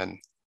Verizon, and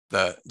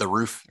the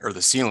roof or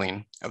the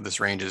ceiling of this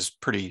range is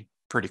pretty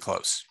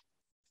close.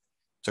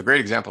 So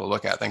great example to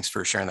look at. Thanks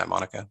for sharing that,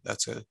 Monica.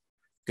 That's a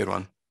good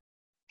one.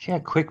 Yeah,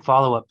 quick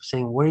follow-up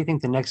saying, what do you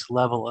think the next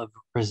level of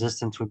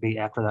resistance would be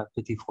after that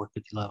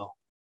 5450 level?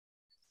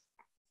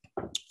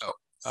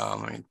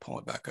 Let me pull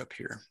it back up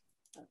here.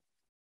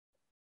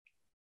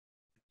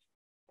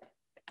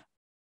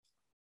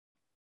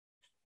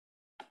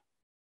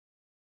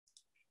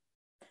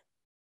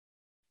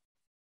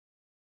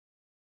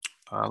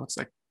 Looks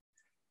like,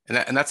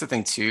 and that's the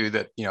thing too,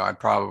 that, I'd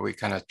probably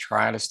kind of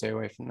try to stay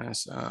away from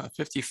this.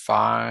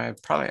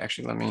 55, probably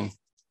actually,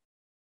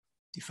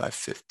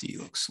 5550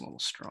 looks a little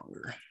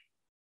stronger.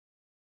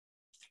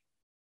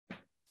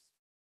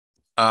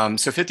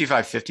 So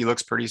 5550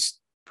 looks pretty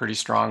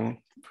strong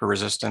for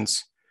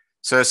resistance.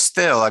 So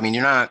still,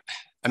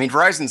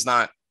 Verizon's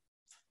not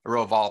a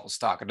real volatile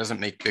stock. It doesn't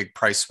make big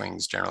price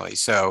swings generally.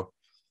 So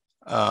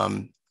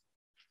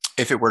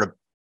if it were to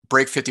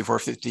break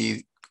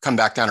 5450, come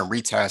back down and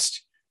retest,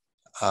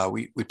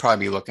 we'd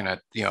probably be looking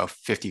at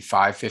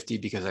 5550,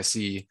 because I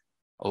see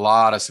a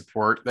lot of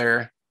support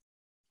there,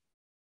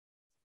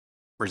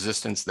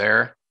 resistance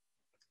there.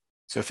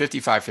 So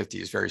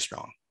 5550 is very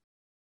strong.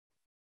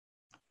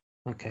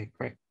 Okay,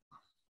 great.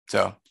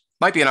 So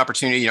might be an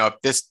opportunity.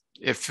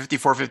 If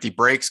 5450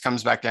 breaks,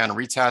 comes back down and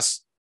retests,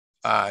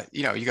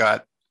 you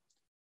got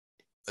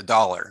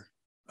 $1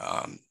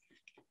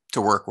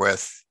 to work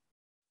with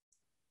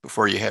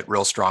before you hit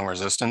real strong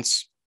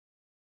resistance,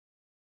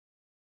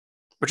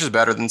 which is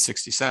better than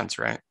 60 cents,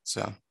 right?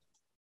 So.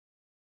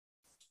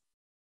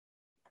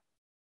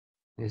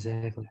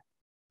 Exactly.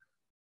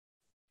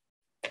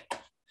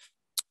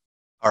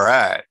 All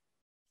right.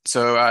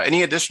 So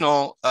any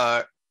additional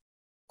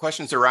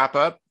questions to wrap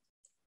up?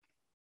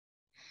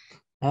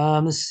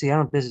 Let's see. I don't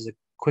know if this is a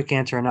quick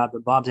answer or not,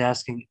 but Bob's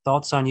asking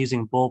thoughts on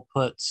using bull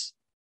puts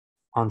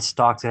on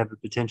stocks that have a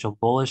potential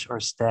bullish or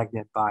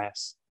stagnant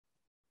bias.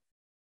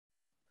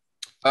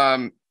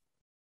 Bull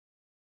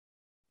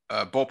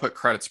put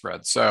credit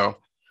spread. So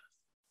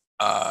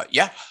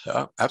yeah,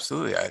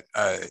 absolutely.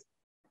 I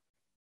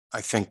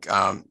think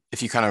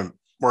if you kind of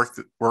work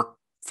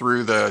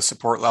through the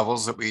support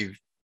levels that we've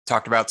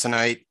talked about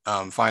tonight,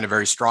 find a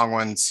very strong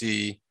one,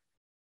 see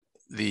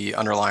the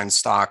underlying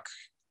stock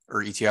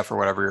or ETF or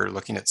whatever you're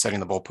looking at setting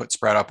the bull put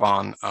spread up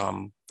on,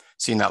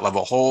 seeing that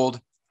level hold,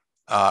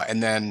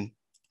 and then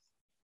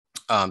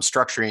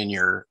structuring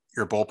your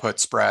bull put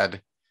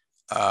spread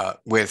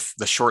with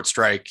the short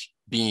strike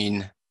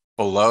being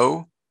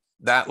below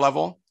that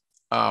level.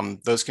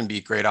 Those can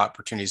be great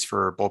opportunities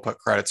for bull put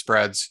credit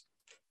spreads.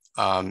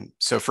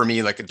 So for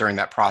me, like during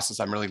that process,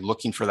 I'm really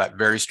looking for that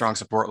very strong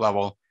support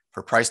level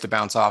for price to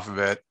bounce off of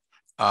it,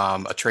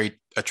 a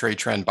trade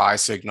trend buy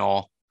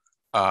signal,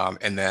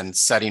 and then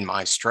setting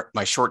my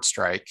short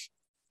strike,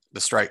 the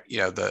strike,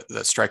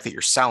 the strike that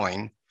you're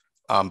selling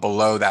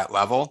below that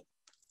level.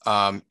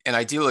 And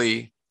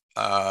ideally,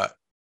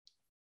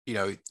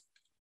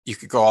 you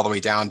could go all the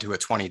way down to a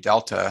 20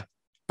 delta,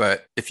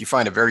 but if you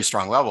find a very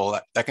strong level,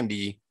 that can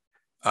be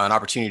an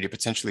opportunity to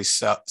potentially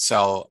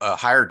sell a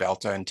higher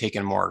delta and take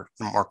in more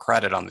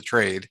credit on the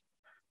trade.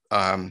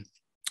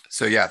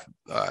 So yeah,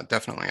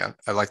 definitely,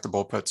 I like the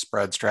bull put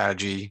spread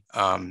strategy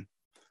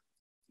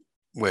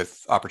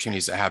with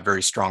opportunities that have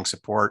very strong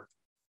support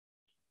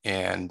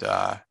and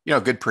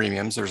good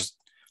premiums. There's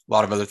a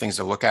lot of other things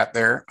to look at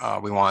there.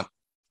 We want,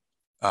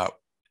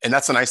 and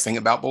that's the nice thing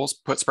about bull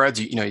put spreads.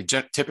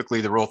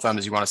 Typically the rule of thumb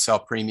is you want to sell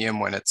premium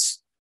when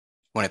it's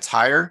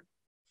higher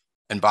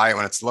and buy it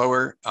when it's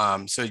lower.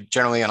 So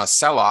generally on a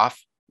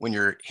sell-off, when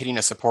you're hitting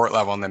a support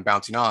level and then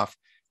bouncing off,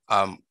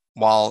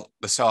 while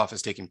the sell-off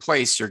is taking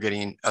place, you're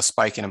getting a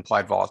spike in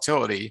implied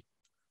volatility.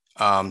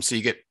 So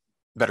you get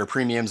better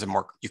premiums and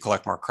you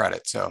collect more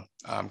credit. So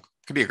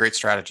could be a great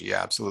strategy,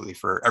 yeah, absolutely,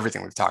 for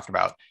everything we've talked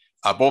about.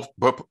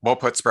 Bull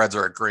put spreads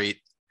are a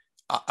great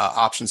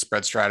option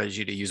spread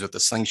strategy to use with the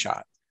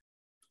slingshot.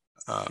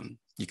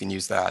 You can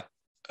use that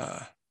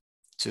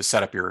to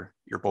set up your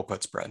bull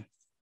put spread.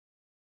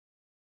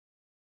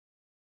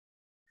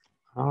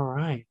 All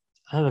right.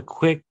 I have a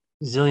quick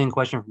zillion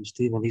question from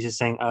Steven. He's just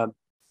saying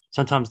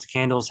sometimes the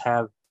candles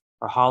are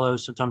hollow,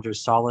 sometimes they're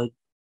solid.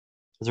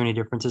 Is there any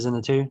differences in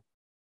the two?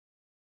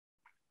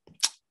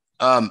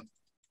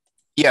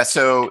 Yeah,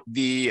 so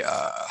the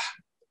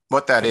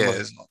what that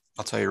is,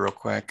 I'll tell you real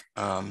quick.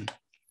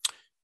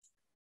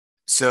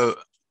 So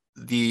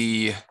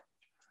the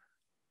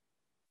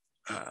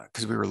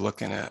because we were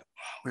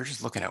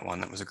just looking at one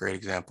that was a great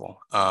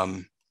example.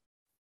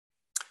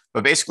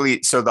 But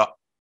basically, so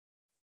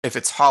if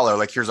it's hollow,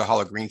 like here's a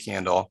hollow green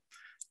candle,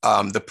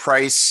 the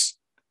price,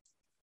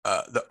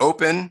 the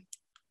open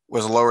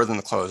was lower than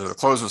the close, or the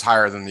close was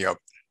higher than the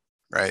open,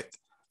 right?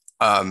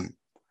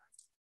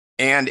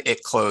 And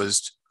it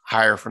closed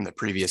higher from the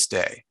previous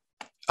day.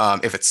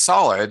 If it's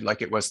solid,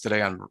 like it was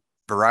today on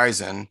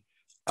Verizon,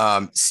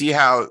 see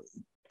how,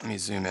 let me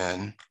zoom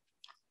in.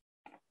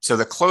 So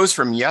the close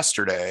from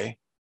yesterday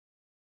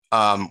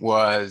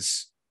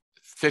was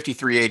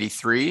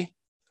 53.83.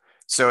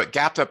 So it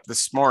gapped up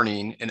this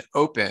morning and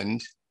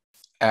opened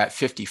at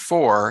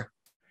 54.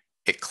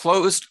 It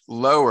closed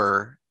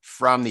lower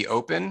from the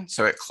open.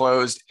 So it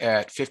closed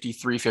at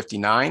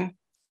 53.59,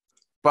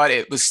 but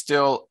it was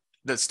still,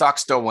 the stock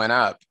still went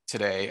up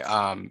today,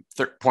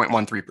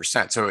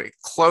 0.13%. So it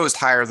closed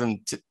higher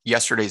than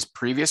yesterday's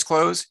previous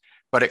close,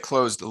 but it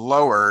closed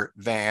lower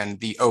than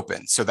the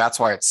open. So that's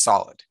why it's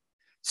solid.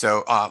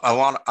 So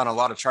on a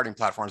lot of charting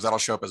platforms, that'll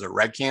show up as a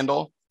red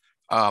candle.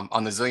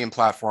 On the Zillion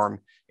platform,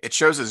 it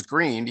shows as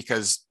green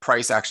because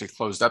price actually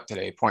closed up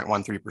today,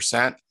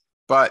 0.13%,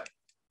 but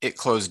it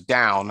closed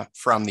down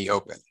from the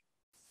open,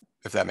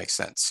 if that makes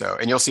sense. So,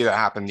 and you'll see that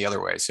happen the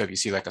other way. So if you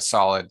see like a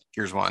solid,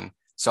 here's one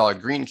solid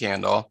green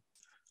candle,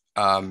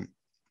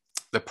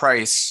 the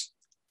price,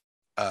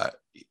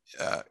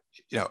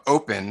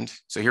 opened.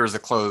 So here's the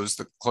close.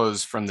 The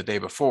close from the day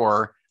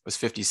before was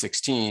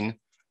 50.16.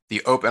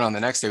 The open on the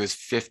next day was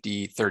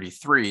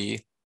 50.33.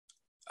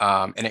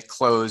 And it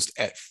closed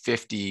at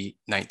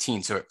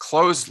 50.19. So it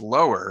closed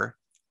lower,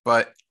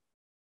 but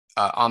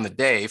on the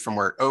day from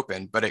where it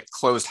opened, but it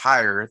closed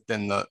higher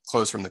than the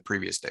close from the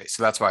previous day.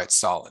 So that's why it's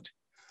solid.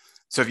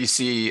 So if you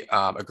see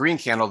a green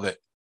candle that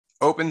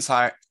opens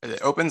higher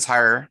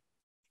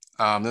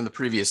than the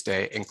previous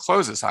day and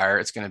closes higher,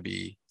 it's going to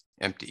be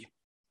empty.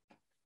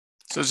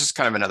 So it's just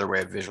kind of another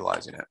way of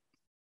visualizing it.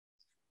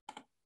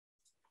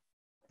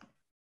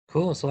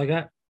 Cool. That's all I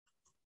got.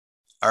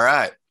 All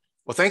right.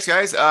 Well, thanks,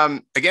 guys.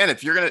 Again,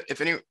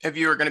 if any of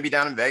you are going to be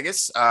down in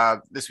Vegas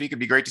this week, it'd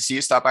be great to see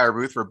you. Stop by our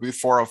booth. We're booth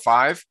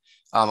 405.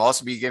 I'll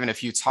also be giving a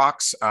few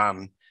talks.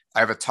 I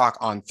have a talk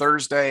on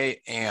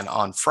Thursday and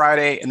on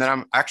Friday, and then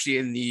I'm actually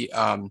in the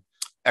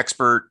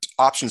expert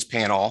options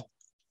panel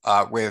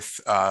with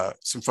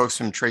some folks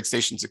from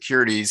TradeStation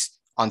Securities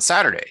on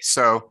Saturday.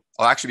 So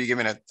I'll actually be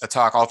giving a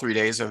talk all 3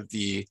 days of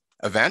the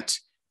event.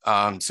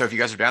 So if you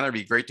guys are down there,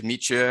 it'd be great to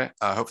meet you.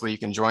 Hopefully you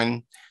can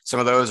join some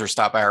of those or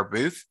stop by our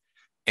booth.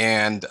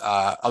 And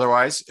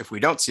otherwise, if we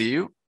don't see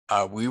you,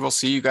 we will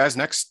see you guys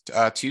next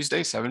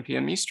Tuesday, 7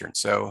 p.m. Eastern.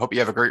 So hope you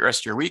have a great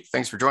rest of your week.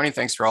 Thanks for joining.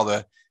 Thanks for all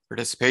the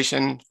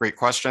participation, great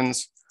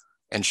questions,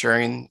 and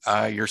sharing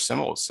your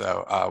symbols.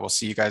 So we'll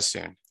see you guys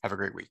soon. Have a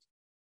great week.